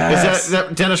Damme. yes. Is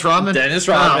that Dennis Rodman? Dennis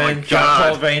Oh Rodman, my John God.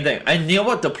 Paul Van Damme. And you know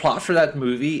what? The plot for that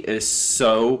movie is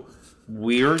so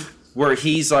weird, where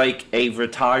he's like a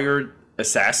retired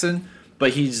assassin,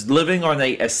 but he's living on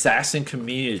a assassin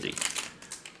community,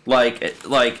 like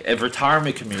a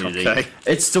retirement community. Okay.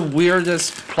 It's the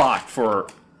weirdest plot for.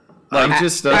 I'm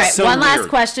just All right, so one last weird.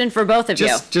 question for both of you.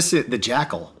 just the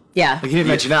Jackal. Yeah. Like, you didn't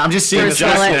mention that. I'm just seeing Bruce the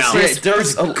Jackal Willis. now. Bruce-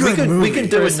 There's a, good we can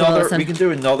do Bruce another Willis. we can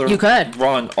do another You could.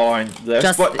 run on this,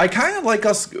 Just- but I kind of like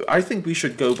us. I think we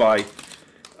should go by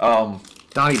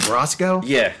Donnie Brasco.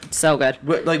 yeah. So good.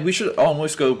 But, like, we should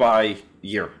almost go by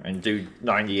year and do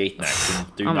 98 next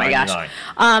and do Oh my 99.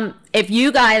 gosh. If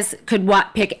you guys could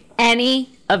pick any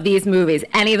of these movies,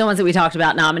 any of the ones that we talked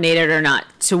about, nominated or not,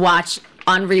 to watch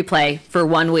on replay for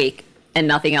 1 week and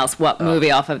nothing else, what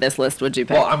movie off of this list would you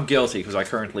pick? Well, I'm guilty because I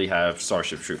currently have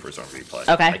Starship Troopers on replay.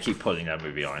 Okay. I keep putting that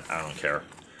movie on. I don't care.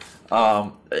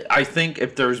 I think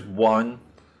if there's one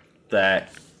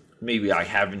that maybe I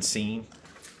haven't seen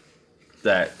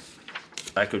that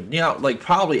I could, like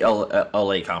probably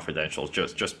LA Confidential,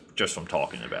 just from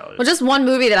talking about it. Well, just one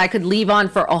movie that I could leave on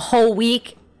for a whole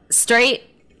week straight,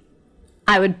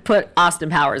 I would put Austin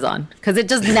Powers on because it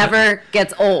just never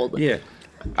gets old. Yeah.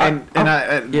 And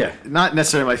yeah. not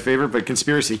necessarily my favorite, but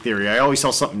conspiracy theory. I always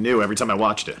saw something new every time I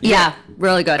watched it. Yeah,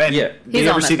 really good. And Yeah. did He's you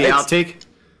ever on see it. the outtake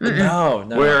No.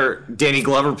 where Danny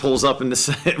Glover pulls up in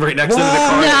the right next to the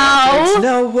car? No.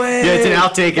 No way. Yeah, it's an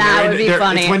outtake. That and would be they're-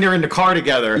 funny. It's when they're in the car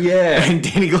together. Yeah. And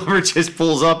Danny Glover just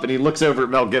pulls up and he looks over at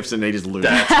Mel Gibson. And they just lose.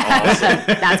 That's awesome.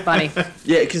 That's funny.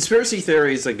 Yeah, Conspiracy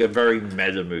Theory is like a very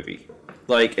meta movie.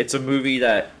 Like, it's a movie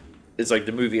that is like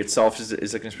the movie itself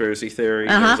is a conspiracy theory.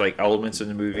 There's like elements in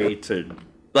the movie to,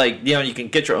 like, you can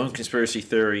get your own conspiracy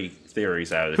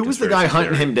theories out of it. Who was the guy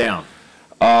hunting him down?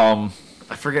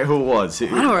 I forget who it was. I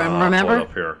don't Pull it remember.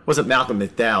 up here. Was it Malcolm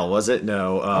McDowell? Was it?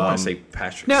 No. I want to say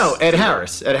Patrick. No, Ed Stewart.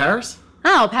 Harris. Ed Harris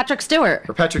Oh, Patrick Stewart.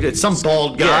 or Patrick? It's some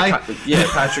bald guy.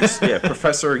 Patrick's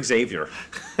Professor Xavier.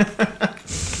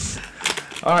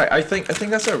 All right, I think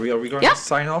that's it. Are we going Yeah. to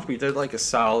sign off? We did like a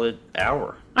solid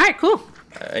hour. All right, cool.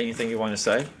 Anything you want to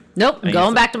say? Nope, I'm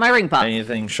going back to my ring pop.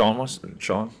 Anything Sean wants?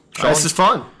 Sean? This is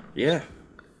fun. Yeah.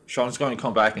 Sean's going to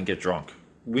come back and get drunk.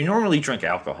 We normally drink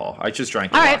alcohol. I just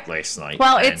drank a All lot right. last night.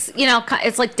 Well, and- it's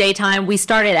it's like daytime. We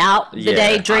started out the Yeah,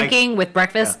 day drinking with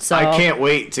breakfast. So I can't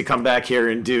wait to come back here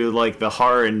and do like the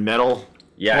horror and metal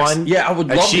Yes. one. Yeah, I would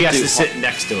and love she to has do to sit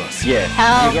next to us. Yeah.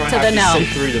 Hell You're gonna to have the no. Sit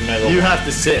through the metal. You have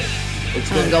to sit. It's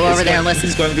I'm gonna go over there and listen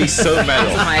It's going to be so metal.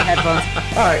 to my headphones.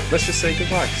 All right, let's just say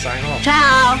goodbye. Sign off.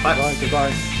 Ciao. Goodbye.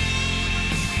 Goodbye.